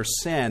conceal their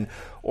sin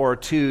or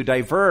to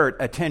divert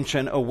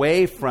attention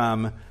away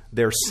from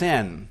their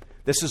sin.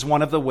 This is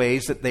one of the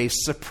ways that they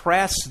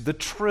suppress the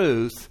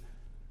truth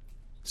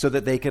so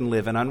that they can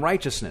live in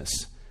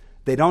unrighteousness.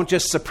 They don't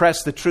just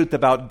suppress the truth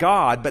about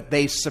God, but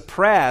they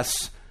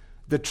suppress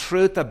the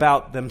truth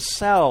about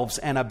themselves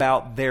and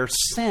about their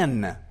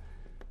sin.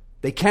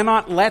 They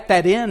cannot let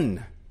that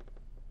in,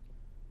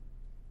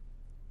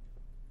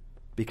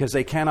 because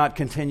they cannot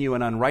continue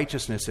in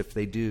unrighteousness if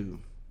they do.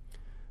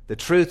 The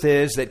truth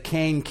is that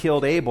Cain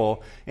killed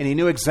Abel, and he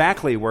knew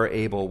exactly where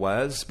Abel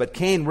was, but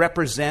Cain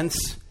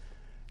represents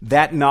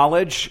that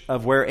knowledge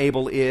of where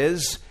Abel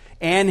is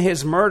and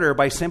his murder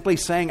by simply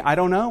saying, I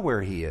don't know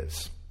where he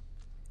is.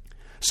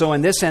 So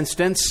in this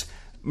instance,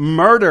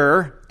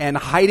 murder and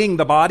hiding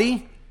the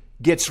body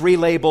gets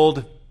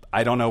relabeled,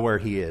 I don't know where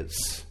he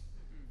is.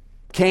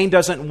 Cain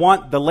doesn't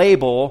want the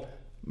label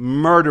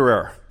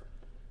murderer.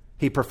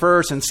 He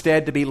prefers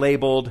instead to be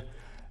labeled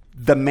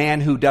the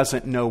man who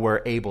doesn't know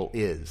where Abel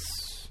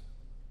is.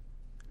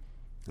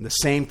 And the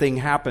same thing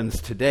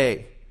happens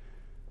today.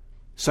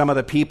 Some of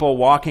the people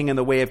walking in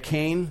the way of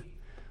Cain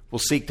will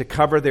seek to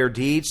cover their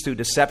deeds through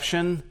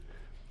deception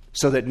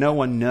so that no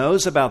one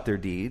knows about their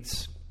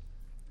deeds.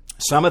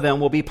 Some of them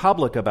will be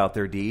public about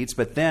their deeds,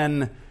 but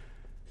then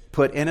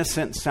put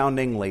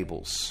innocent-sounding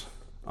labels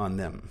on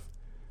them.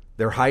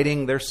 They're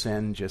hiding their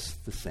sin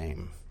just the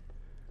same.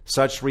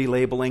 Such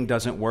relabeling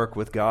doesn't work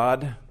with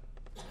God,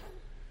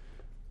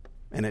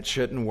 and it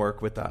shouldn't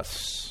work with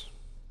us.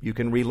 You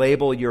can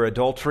relabel your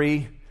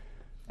adultery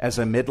as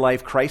a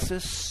midlife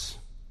crisis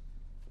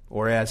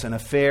or as an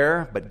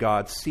affair, but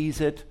God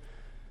sees it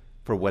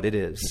for what it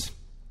is.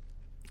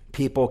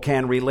 People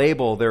can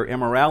relabel their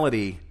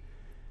immorality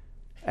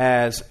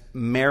as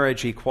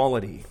marriage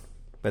equality,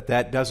 but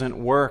that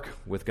doesn't work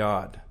with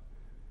God.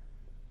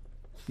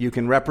 You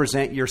can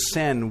represent your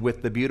sin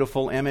with the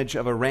beautiful image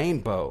of a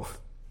rainbow,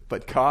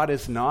 but God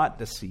is not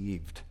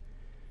deceived.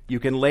 You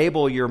can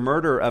label your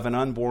murder of an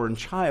unborn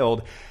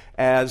child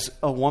as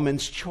a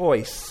woman's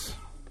choice,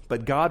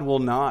 but God will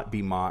not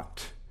be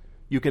mocked.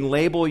 You can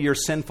label your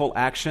sinful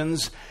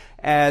actions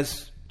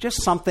as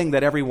just something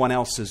that everyone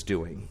else is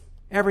doing.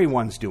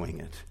 Everyone's doing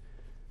it.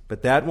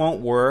 But that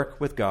won't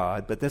work with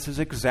God, but this is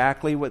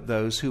exactly what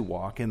those who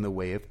walk in the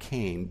way of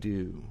Cain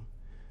do.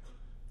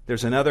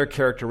 There's another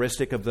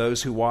characteristic of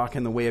those who walk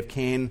in the way of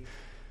Cain,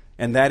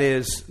 and that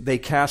is they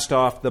cast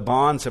off the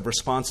bonds of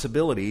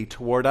responsibility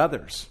toward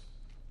others.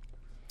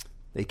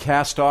 They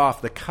cast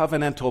off the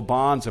covenantal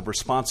bonds of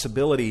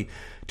responsibility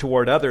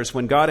toward others.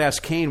 When God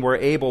asked Cain where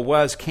Abel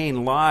was,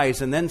 Cain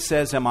lies and then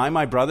says, am I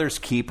my brother's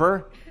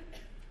keeper?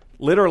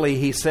 Literally,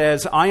 he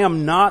says, I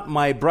am not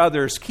my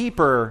brother's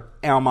keeper,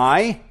 am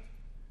I?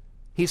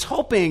 He's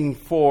hoping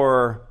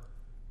for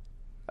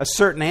a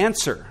certain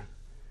answer.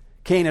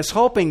 Cain is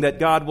hoping that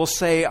God will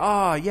say,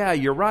 yeah,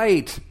 you're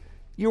right.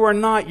 You are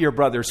not your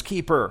brother's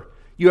keeper.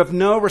 You have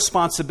no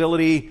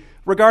responsibility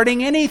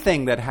regarding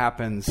anything that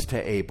happens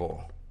to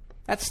Abel.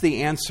 That's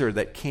the answer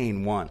that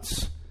Cain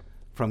wants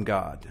from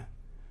God.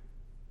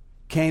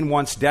 Cain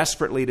wants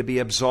desperately to be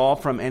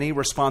absolved from any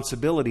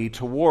responsibility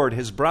toward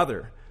his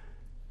brother.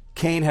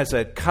 Cain has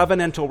a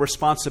covenantal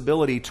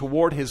responsibility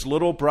toward his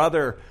little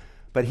brother,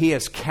 but he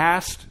has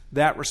cast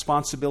that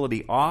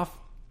responsibility off,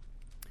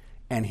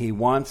 and he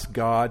wants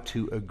God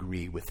to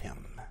agree with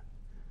him.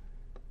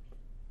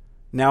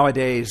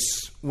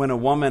 Nowadays, when a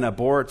woman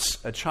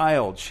aborts a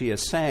child, she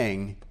is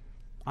saying,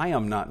 I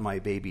am not my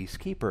baby's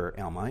keeper,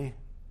 am I?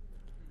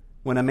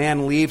 When a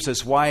man leaves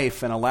his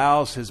wife and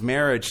allows his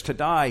marriage to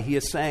die, he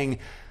is saying,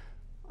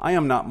 I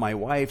am not my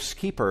wife's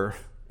keeper,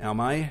 am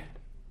I?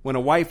 When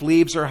a wife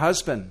leaves her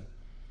husband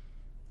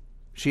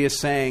She is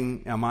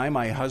saying, am I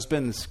my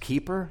husband's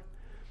keeper?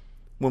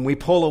 When we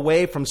pull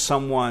away from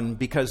someone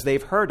because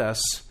they've hurt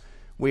us,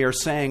 we are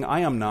saying,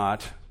 I am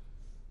not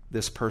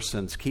this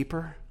person's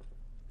keeper.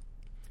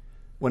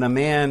 When a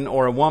man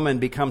or a woman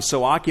becomes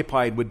so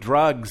occupied with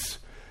drugs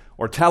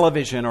or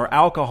television or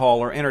alcohol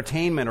or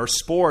entertainment or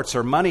sports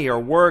or money or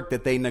work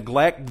that they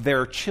neglect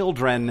their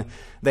children,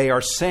 they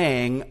are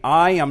saying,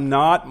 I am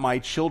not my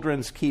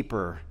children's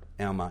keeper,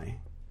 am I?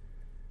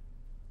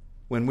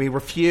 When we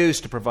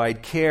refuse to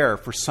provide care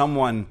for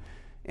someone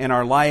in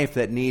our life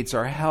that needs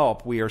our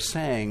help, we are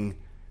saying,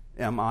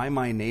 am I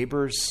my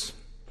neighbor's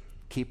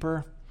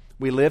keeper?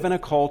 We live in a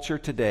culture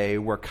today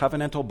where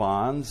covenantal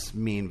bonds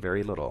mean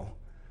very little.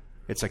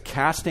 It's a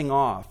casting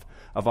off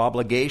of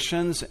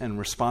obligations and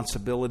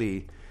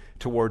responsibility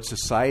towards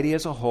society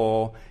as a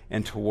whole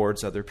and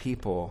towards other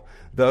people.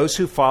 Those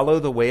who follow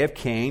the way of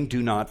Cain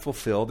do not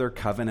fulfill their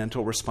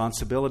covenantal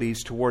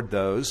responsibilities toward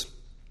those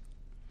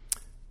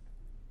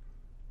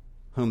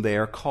whom they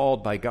are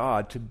called by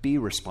God to be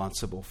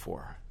responsible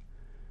for.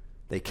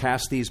 They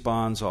cast these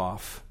bonds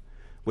off,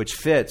 which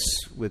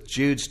fits with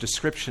Jude's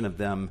description of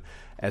them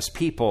as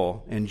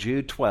people in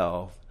Jude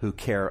 12 who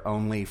care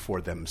only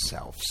for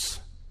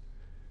themselves.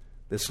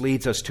 This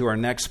leads us to our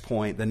next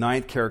point, the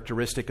ninth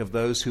characteristic of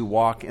those who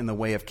walk in the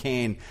way of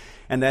Cain,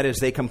 and that is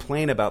they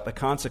complain about the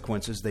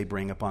consequences they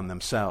bring upon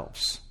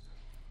themselves.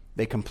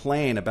 They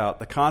complain about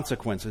the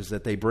consequences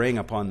that they bring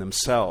upon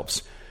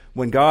themselves.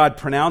 When God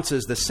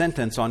pronounces the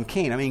sentence on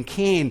Cain,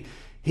 Cain,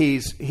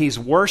 he's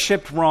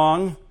worshipped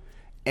wrong,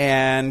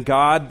 and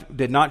God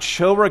did not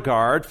show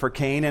regard for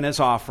Cain and his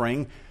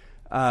offering.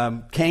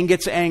 Cain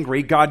gets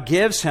angry. God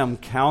gives him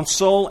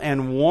counsel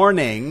and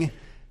warning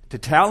to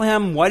tell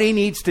him what he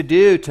needs to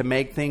do to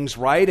make things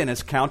right, and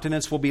his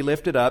countenance will be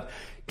lifted up.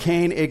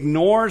 Cain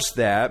ignores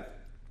that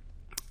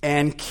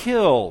and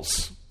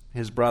kills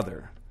his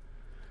brother.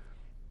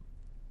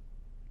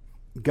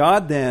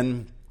 God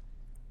then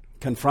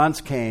confronts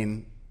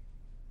Cain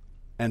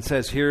and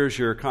says, here's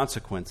your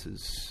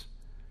consequences.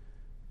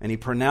 And he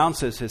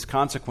pronounces his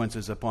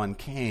consequences upon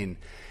Cain.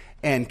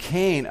 And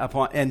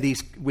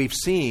we've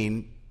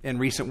seen in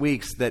recent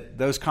weeks that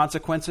those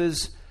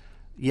consequences,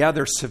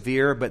 they're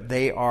severe, but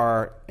they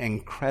are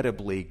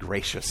incredibly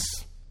gracious.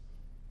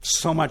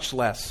 So much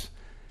less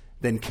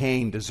than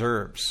Cain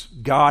deserves.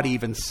 God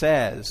even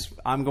says,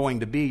 I'm going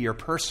to be your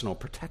personal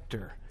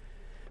protector.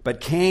 But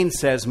Cain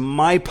says,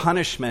 my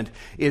punishment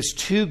is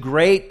too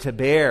great to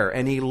bear.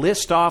 And he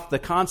lists off the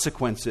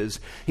consequences.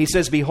 He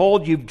says,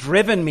 behold, you've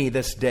driven me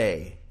this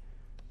day.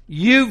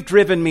 You've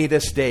driven me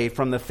this day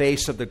from the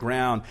face of the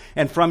ground.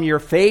 And from your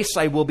face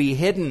I will be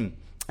hidden.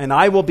 And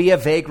I will be a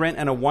vagrant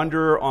and a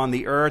wanderer on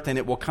the earth, and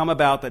it will come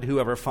about that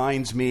whoever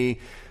finds me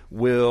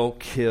will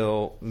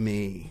kill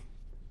me.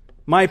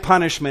 My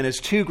punishment is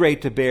too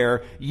great to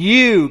bear.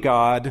 You,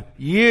 God,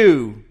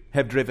 you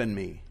have driven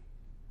me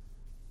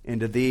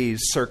into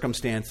these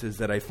circumstances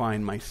that I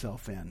find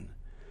myself in.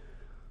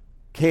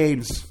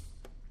 Cain's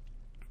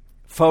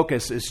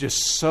focus is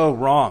just so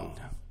wrong.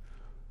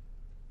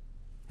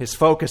 His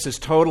focus is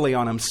totally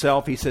on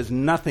himself. He says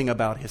nothing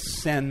about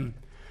his sin.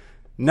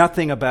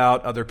 Nothing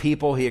about other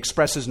people. He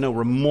expresses no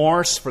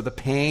remorse for the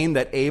pain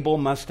that Abel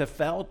must have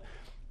felt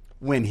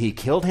when he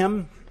killed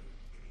him.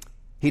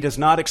 He does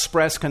not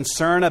express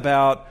concern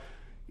about,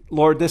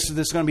 Lord, this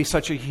is going to be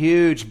such a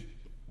huge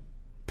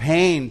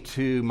pain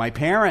to my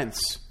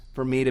parents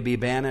for me to be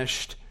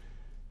banished.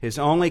 His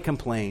only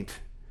complaint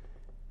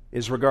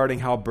is regarding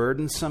how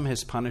burdensome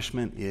his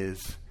punishment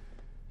is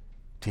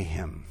to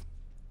him.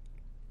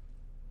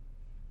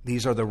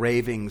 These are the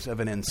ravings of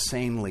an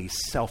insanely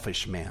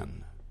selfish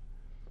man.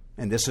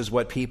 And this is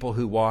what people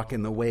who walk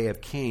in the way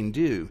of Cain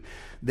do.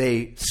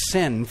 They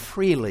sin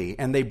freely,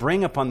 and they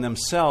bring upon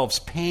themselves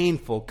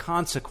painful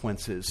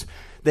consequences.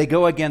 They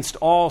go against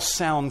all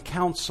sound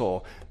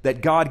counsel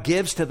that God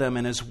gives to them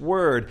in His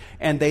Word,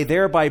 and they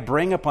thereby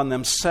bring upon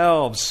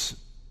themselves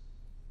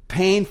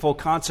painful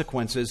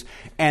consequences,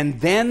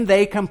 and then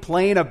they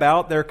complain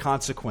about their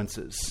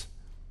consequences.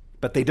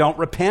 But they don't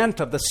repent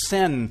of the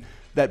sin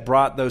that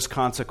brought those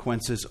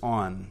consequences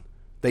on.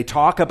 They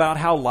talk about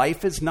how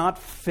life is not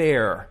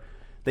fair.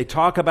 They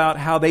talk about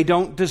how they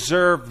don't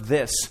deserve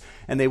this,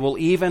 and they will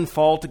even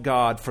fault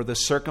God for the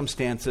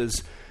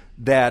circumstances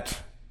that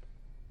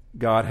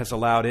God has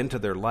allowed into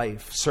their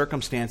life,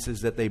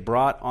 circumstances that they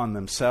brought on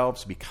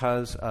themselves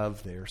because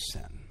of their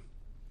sin.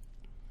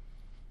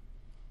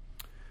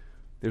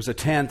 There's a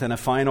 10th and a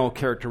final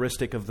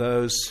characteristic of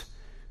those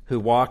who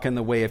walk in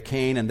the way of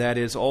Cain, and that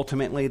is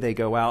ultimately they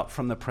go out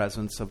from the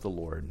presence of the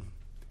Lord.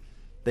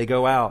 They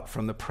go out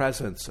from the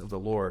presence of the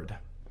Lord.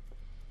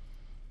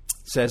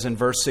 It says in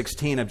verse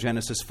 16 of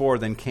Genesis 4,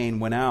 then Cain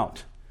went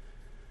out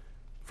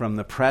from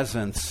the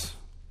presence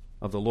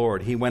of the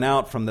Lord. He went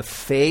out from the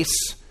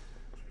face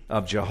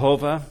of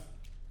Jehovah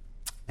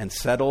and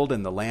settled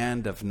in the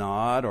land of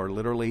Nod, or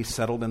literally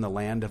settled in the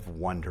land of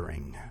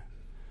wandering.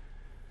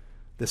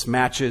 This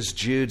matches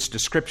Jude's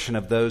description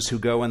of those who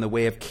go in the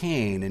way of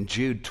Cain. In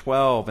Jude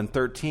 12 and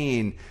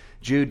 13,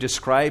 Jude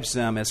describes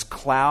them as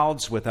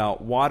clouds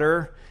without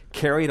water,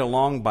 carried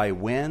along by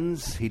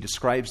winds. He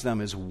describes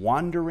them as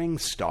wandering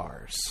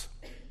stars.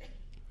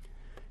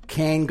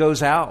 Cain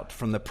goes out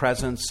from the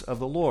presence of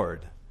the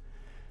Lord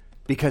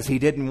because he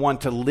didn't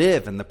want to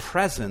live in the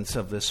presence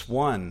of this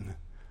one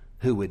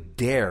who would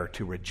dare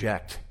to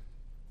reject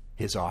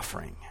his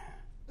offering.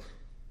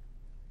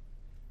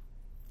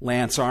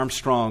 Lance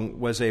Armstrong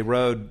was a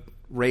road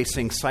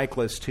racing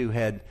cyclist who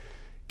had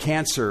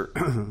cancer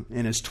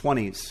in his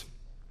 20s.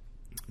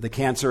 The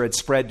cancer had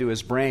spread to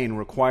his brain,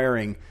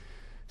 requiring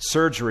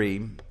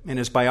surgery. In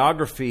his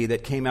biography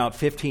that came out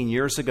 15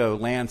 years ago,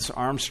 Lance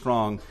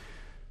Armstrong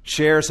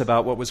shares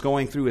about what was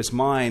going through his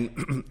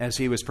mind as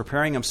he was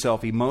preparing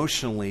himself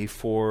emotionally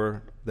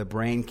for the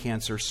brain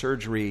cancer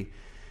surgery.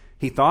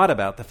 He thought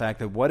about the fact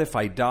that what if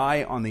I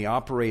die on the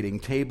operating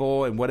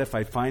table, and what if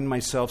I find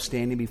myself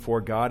standing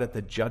before God at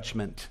the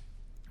judgment?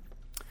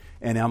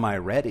 And am I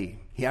ready?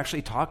 He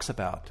actually talks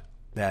about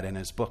that in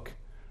his book.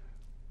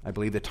 I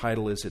believe the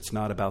title is It's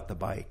Not About the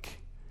Bike.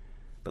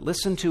 But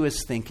listen to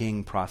his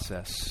thinking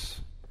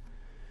process.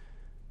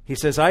 He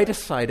says, I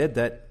decided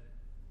that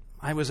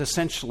I was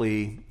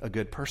essentially a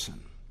good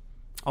person,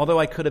 although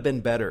I could have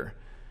been better.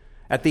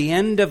 At the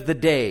end of the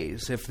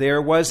days, if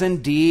there was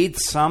indeed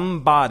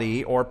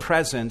somebody or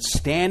presence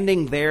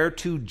standing there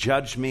to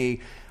judge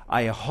me,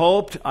 I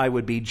hoped I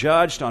would be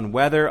judged on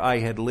whether I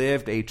had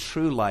lived a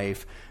true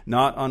life,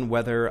 not on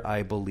whether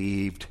I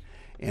believed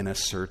in a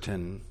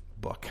certain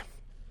book.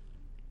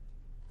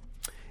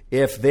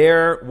 If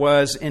there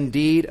was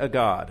indeed a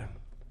God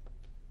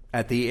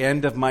at the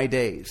end of my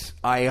days,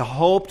 I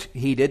hoped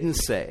he didn't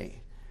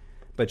say,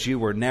 but you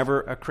were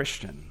never a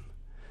Christian,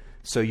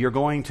 so you're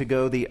going to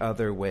go the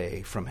other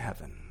way from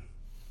heaven.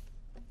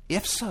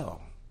 If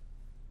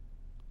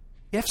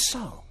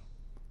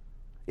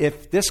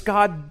this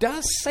God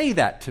does say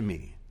that to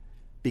me,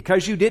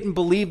 because you didn't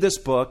believe this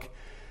book,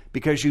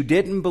 because you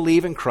didn't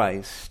believe in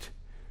Christ,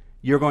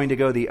 you're going to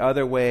go the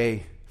other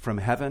way from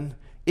heaven?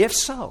 If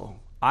so,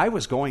 I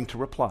was going to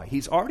reply.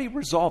 He's already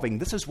resolving,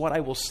 this is what I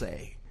will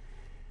say.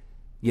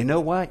 You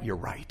know what? You're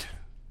right.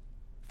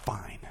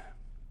 Fine.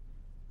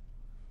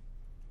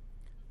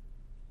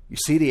 You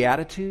see the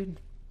attitude?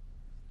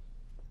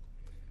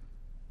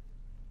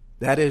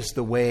 That is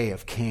the way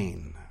of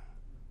Cain.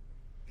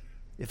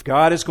 If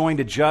God is going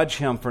to judge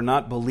him for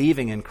not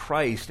believing in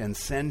Christ and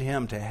send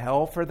him to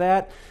hell for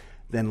that,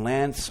 then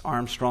Lance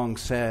Armstrong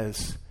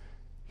says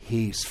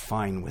he's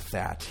fine with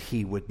that.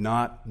 He would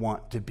not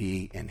want to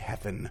be in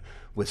heaven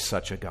with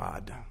such a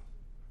God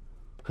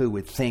who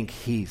would think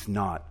he's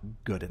not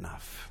good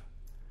enough.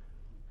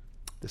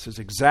 This is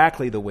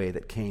exactly the way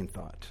that Cain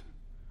thought.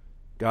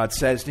 God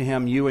says to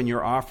him, you and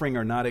your offering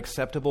are not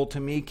acceptable to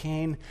me,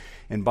 Cain.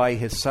 And by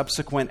his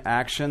subsequent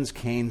actions,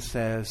 Cain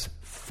says,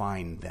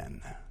 fine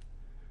then.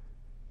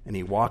 And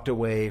he walked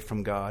away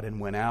from God and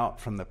went out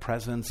from the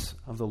presence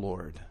of the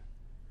Lord.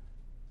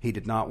 He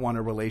did not want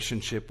a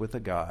relationship with a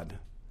God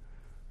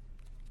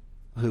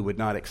who would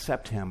not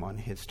accept him on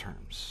his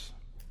terms.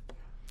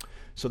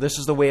 So this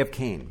is the way of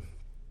Cain.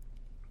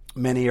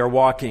 Many are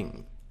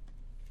walking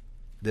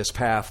this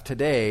path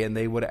today, and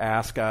they would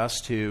ask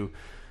us to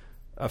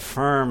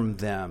affirm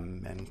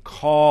them and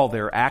call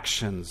their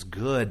actions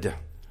good.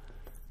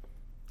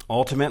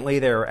 Ultimately,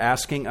 they're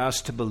asking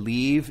us to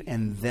believe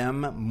in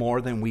them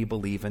more than we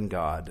believe in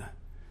God.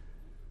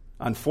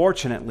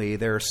 Unfortunately,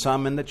 there are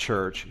some in the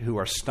church who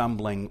are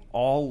stumbling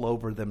all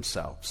over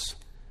themselves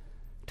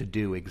to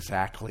do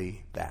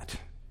exactly that.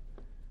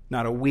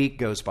 Not a week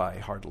goes by,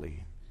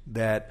 hardly,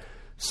 that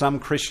some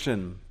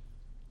Christian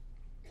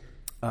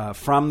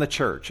from the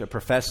church, a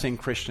professing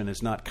Christian,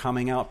 is not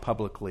coming out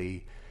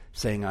publicly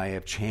saying, I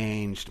have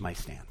changed my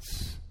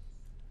stance.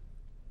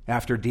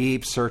 After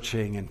deep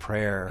searching and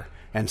prayer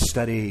and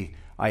study,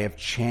 I have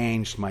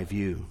changed my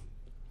view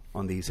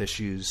on these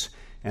issues,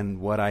 and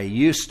what I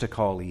used to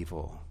call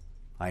evil,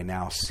 I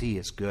now see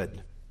as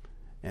good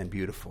and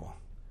beautiful.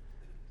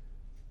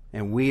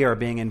 And we are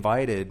being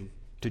invited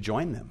to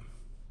join them.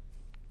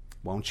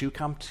 Won't you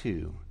come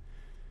too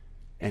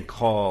and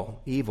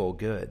call evil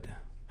good?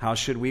 How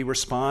should we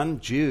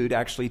respond? Jude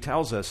actually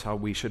tells us how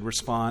we should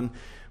respond.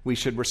 We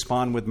should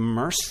respond with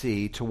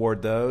mercy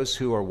toward those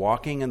who are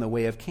walking in the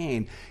way of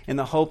Cain in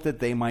the hope that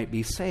they might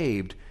be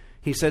saved.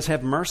 He says,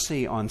 have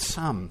mercy on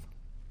some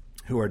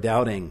who are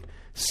doubting.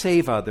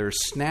 Save others,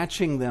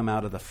 snatching them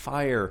out of the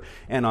fire.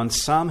 And on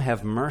some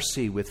have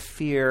mercy with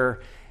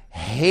fear,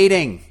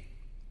 hating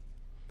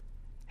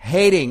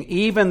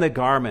even the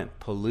garment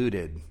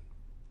polluted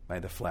by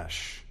the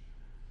flesh.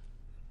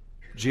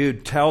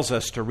 Jude tells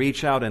us to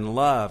reach out in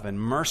love and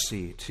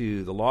mercy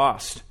to the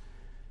lost.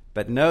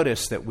 But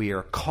notice that we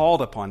are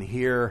called upon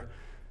here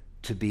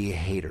to be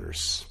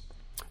haters.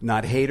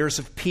 Not haters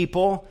of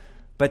people,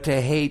 but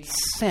to hate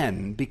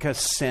sin, because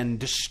sin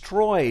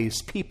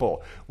destroys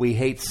people. We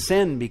hate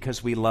sin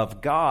because we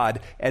love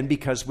God and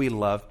because we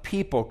love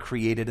people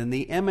created in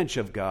the image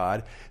of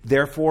God.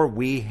 Therefore,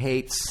 we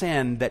hate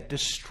sin that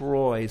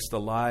destroys the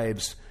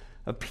lives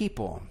of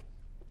people.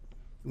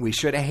 We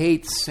should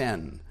hate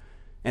sin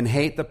and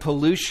hate the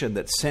pollution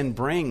that sin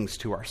brings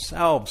to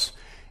ourselves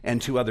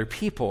and to other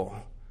people.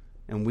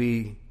 And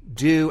we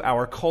do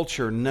our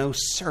culture no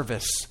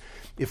service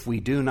if we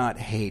do not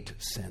hate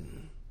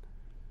sin.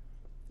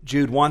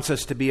 Jude wants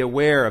us to be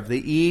aware of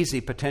the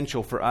easy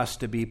potential for us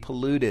to be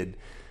polluted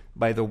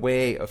by the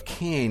way of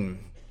Cain.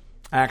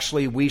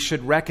 Actually, we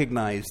should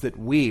recognize that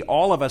we,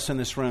 all of us in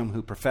this room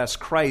who profess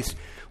Christ,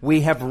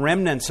 we have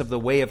remnants of the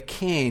way of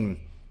Cain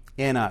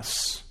in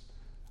us.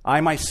 I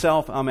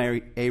myself am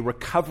a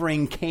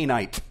recovering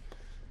Cainite.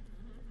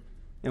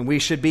 And we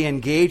should be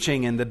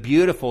engaging in the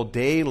beautiful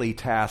daily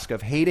task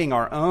of hating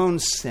our own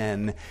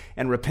sin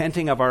and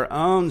repenting of our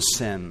own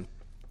sin.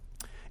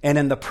 And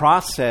in the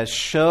process,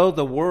 show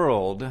the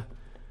world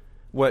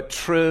what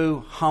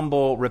true,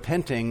 humble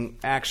repenting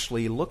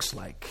actually looks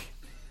like.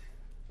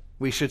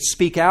 We should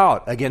speak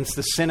out against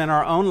the sin in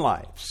our own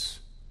lives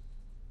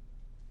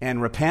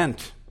and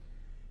repent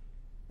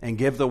and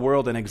give the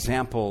world an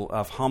example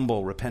of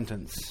humble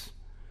repentance.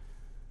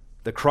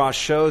 The cross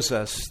shows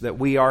us that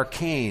we are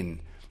Cain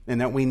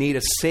and that we need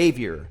a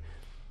Savior.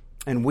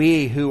 And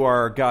we who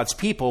are God's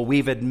people,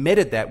 we've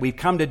admitted that. We've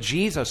come to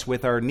Jesus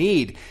with our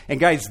need. And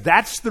guys,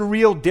 that's the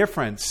real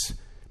difference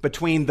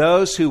between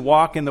those who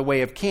walk in the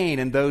way of Cain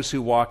and those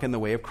who walk in the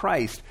way of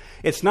Christ.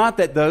 It's not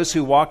that those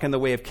who walk in the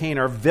way of Cain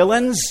are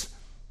villains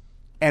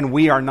and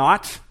we are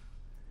not.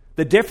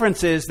 The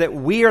difference is that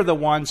we are the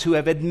ones who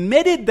have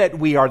admitted that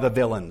we are the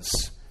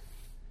villains.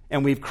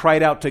 And we've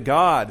cried out to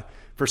God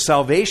for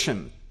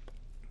salvation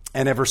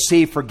and have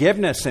received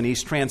forgiveness, and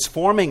He's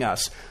transforming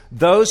us.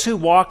 Those who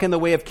walk in the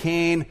way of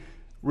Cain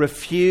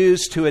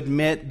refuse to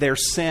admit their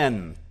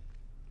sin.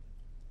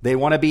 They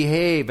want to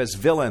behave as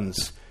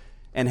villains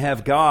and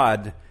have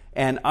God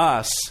and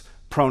us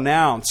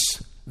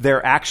pronounce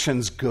their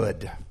actions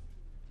good.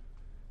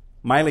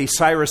 Miley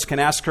Cyrus can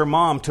ask her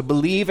mom to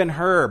believe in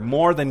her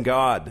more than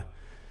God.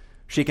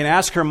 She can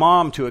ask her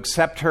mom to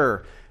accept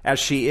her as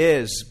she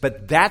is,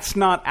 but that's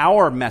not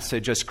our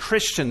message as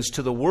Christians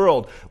to the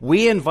world.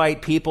 We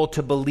invite people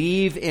to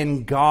believe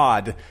in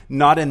God,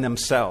 not in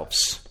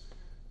themselves.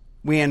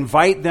 We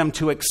invite them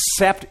to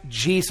accept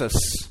Jesus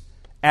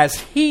as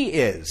He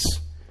is,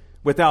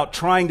 without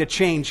trying to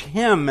change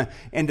Him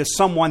into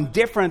someone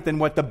different than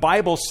what the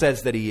Bible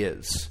says that He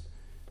is.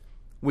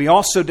 We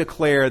also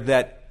declare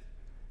that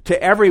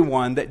to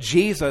everyone that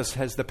Jesus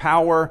has the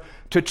power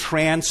to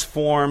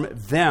transform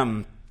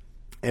them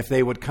if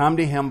they would come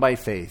to Him by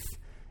faith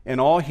in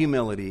all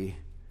humility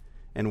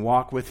and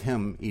walk with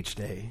Him each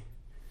day.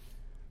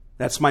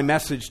 That's my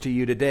message to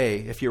you today.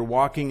 If you're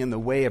walking in the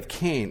way of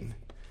Cain,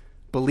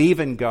 believe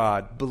in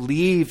God,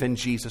 believe in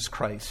Jesus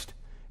Christ.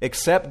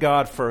 Accept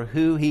God for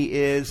who He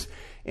is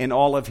in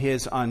all of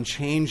His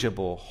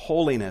unchangeable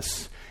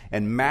holiness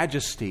and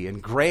majesty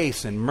and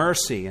grace and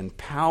mercy and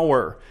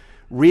power.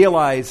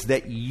 Realize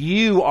that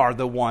you are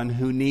the one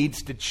who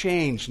needs to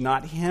change,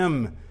 not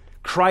Him.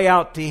 Cry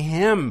out to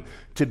Him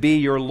to be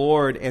your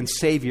Lord and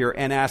Savior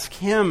and ask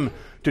Him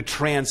to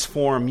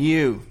transform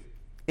you.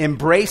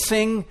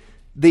 Embracing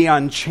the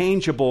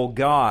unchangeable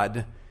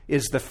God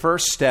is the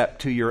first step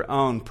to your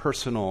own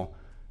personal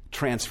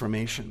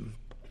transformation.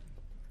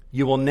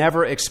 You will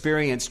never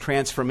experience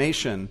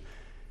transformation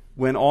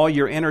when all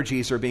your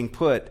energies are being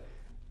put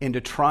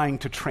into trying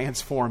to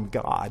transform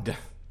God.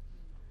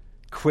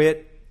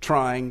 Quit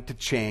trying to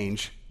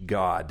change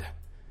God.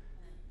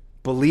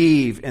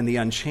 Believe in the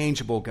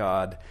unchangeable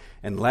God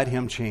and let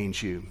Him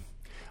change you.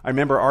 I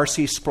remember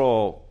R.C.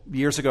 Sproul,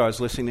 years ago I was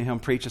listening to him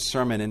preach a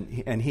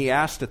sermon, and he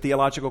asked a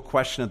theological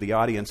question of the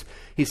audience.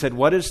 He said,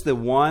 what is the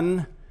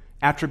one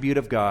attribute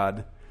of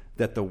God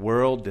that the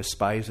world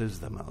despises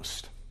the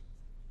most?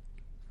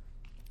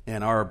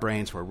 And our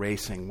brains were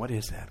racing. What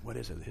is that? What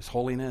is it? His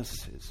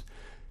holiness, His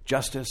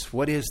justice?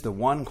 What is the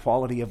one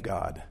quality of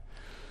God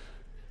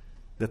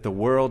that the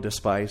world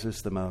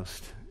despises the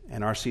most?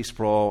 And R.C.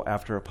 Sproul,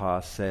 after a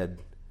pause, said,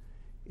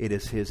 it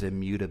is His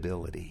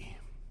immutability,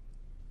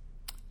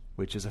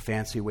 which is a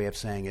fancy way of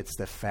saying it's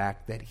the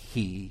fact that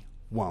He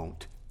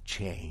won't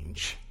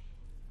change.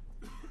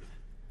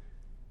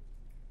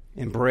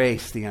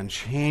 Embrace the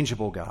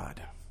unchangeable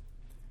God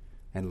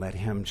and let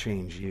Him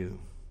change you.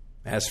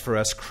 As for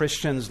us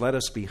Christians, let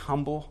us be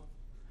humble.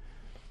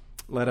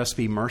 Let us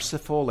be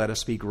merciful. Let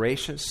us be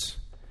gracious.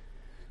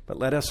 But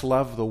let us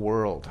love the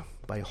world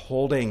by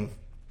holding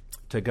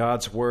to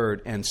God's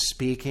word and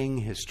speaking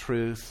His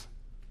truth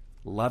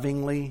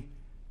lovingly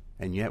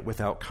and yet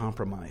without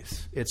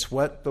compromise. It's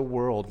what the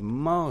world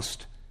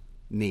most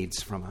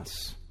needs from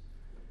us.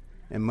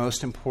 And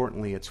most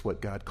importantly, it's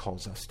what God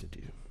calls us to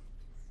do.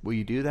 Will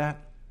you do that?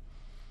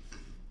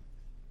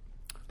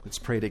 Let's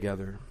pray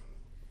together.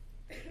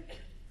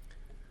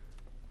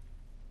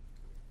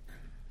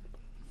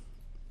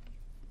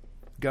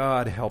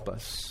 God, help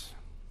us.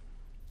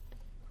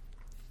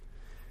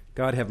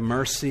 God, have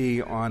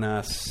mercy on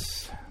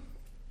us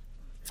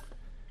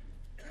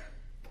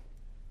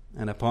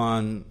and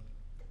upon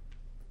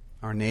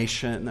our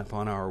nation,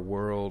 upon our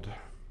world,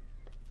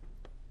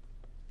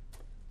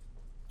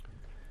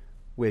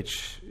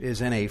 which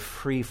is in a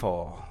free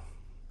fall,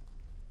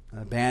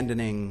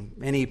 abandoning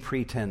any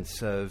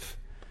pretense of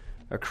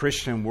a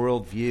Christian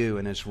worldview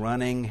and is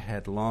running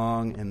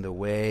headlong in the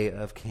way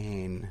of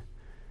Cain,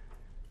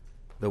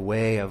 the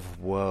way of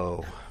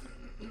woe,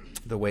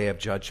 the way of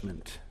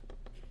judgment.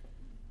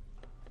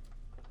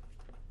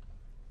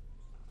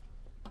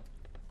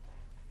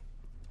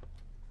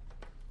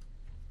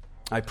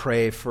 I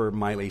pray for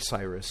Miley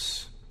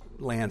Cyrus,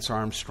 Lance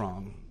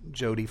Armstrong,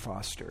 Jodie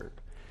Foster,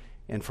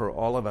 and for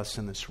all of us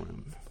in this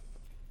room,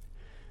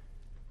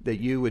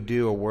 that you would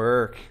do a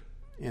work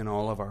in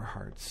all of our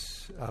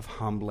hearts of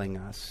humbling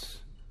us,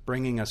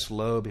 bringing us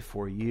low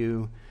before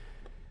you,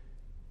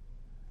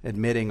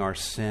 admitting our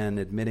sin,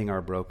 admitting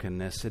our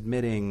brokenness,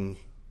 admitting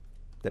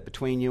that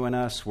between you and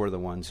us, we're the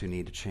ones who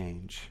need to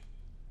change.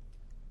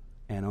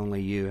 And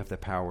only you have the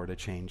power to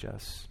change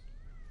us.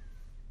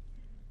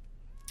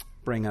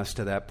 Bring us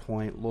to that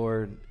point,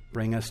 Lord.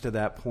 Bring us to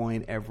that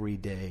point every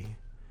day.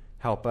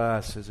 Help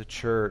us as a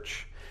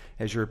church,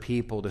 as your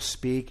people, to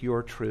speak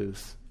your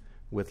truth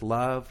with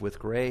love, with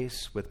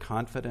grace, with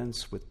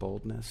confidence, with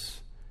boldness.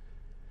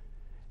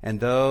 And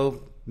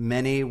though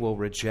many will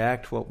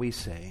reject what we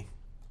say,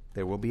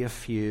 there will be a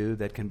few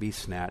that can be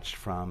snatched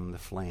from the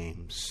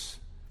flames,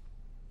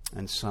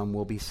 and some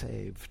will be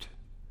saved.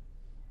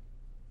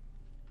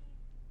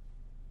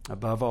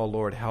 Above all,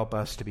 Lord, help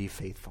us to be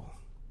faithful,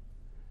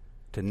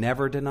 to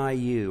never deny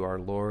you, our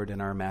Lord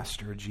and our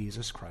Master,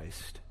 Jesus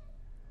Christ,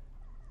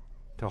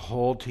 to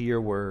hold to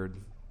your word,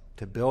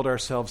 to build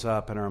ourselves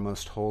up in our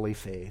most holy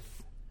faith,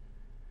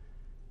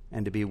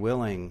 and to be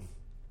willing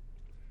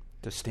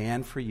to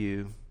stand for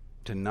you,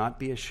 to not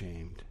be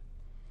ashamed,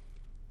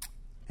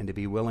 and to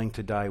be willing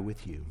to die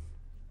with you,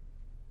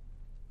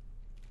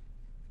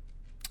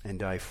 and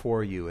die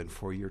for you and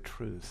for your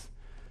truth.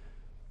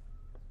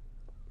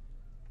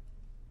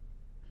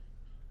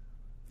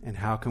 And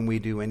how can we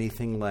do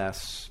anything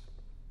less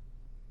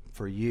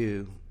for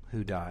you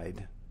who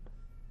died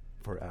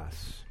for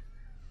us?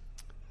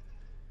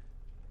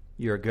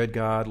 You're a good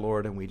God,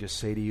 Lord, and we just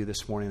say to you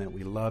this morning that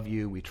we love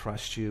you, we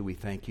trust you, we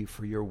thank you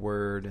for your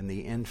word and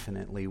the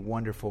infinitely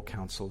wonderful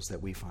counsels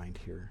that we find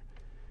here.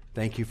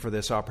 Thank you for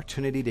this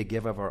opportunity to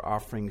give of our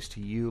offerings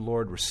to you,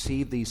 Lord.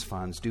 Receive these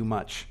funds, do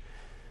much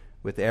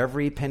with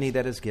every penny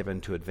that is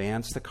given to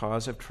advance the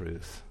cause of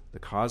truth, the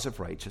cause of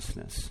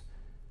righteousness,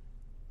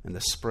 and the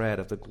spread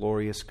of the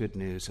glorious good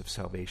news of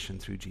salvation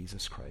through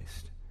Jesus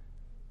Christ.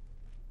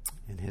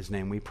 In his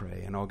name we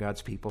pray, and all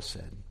God's people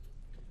said,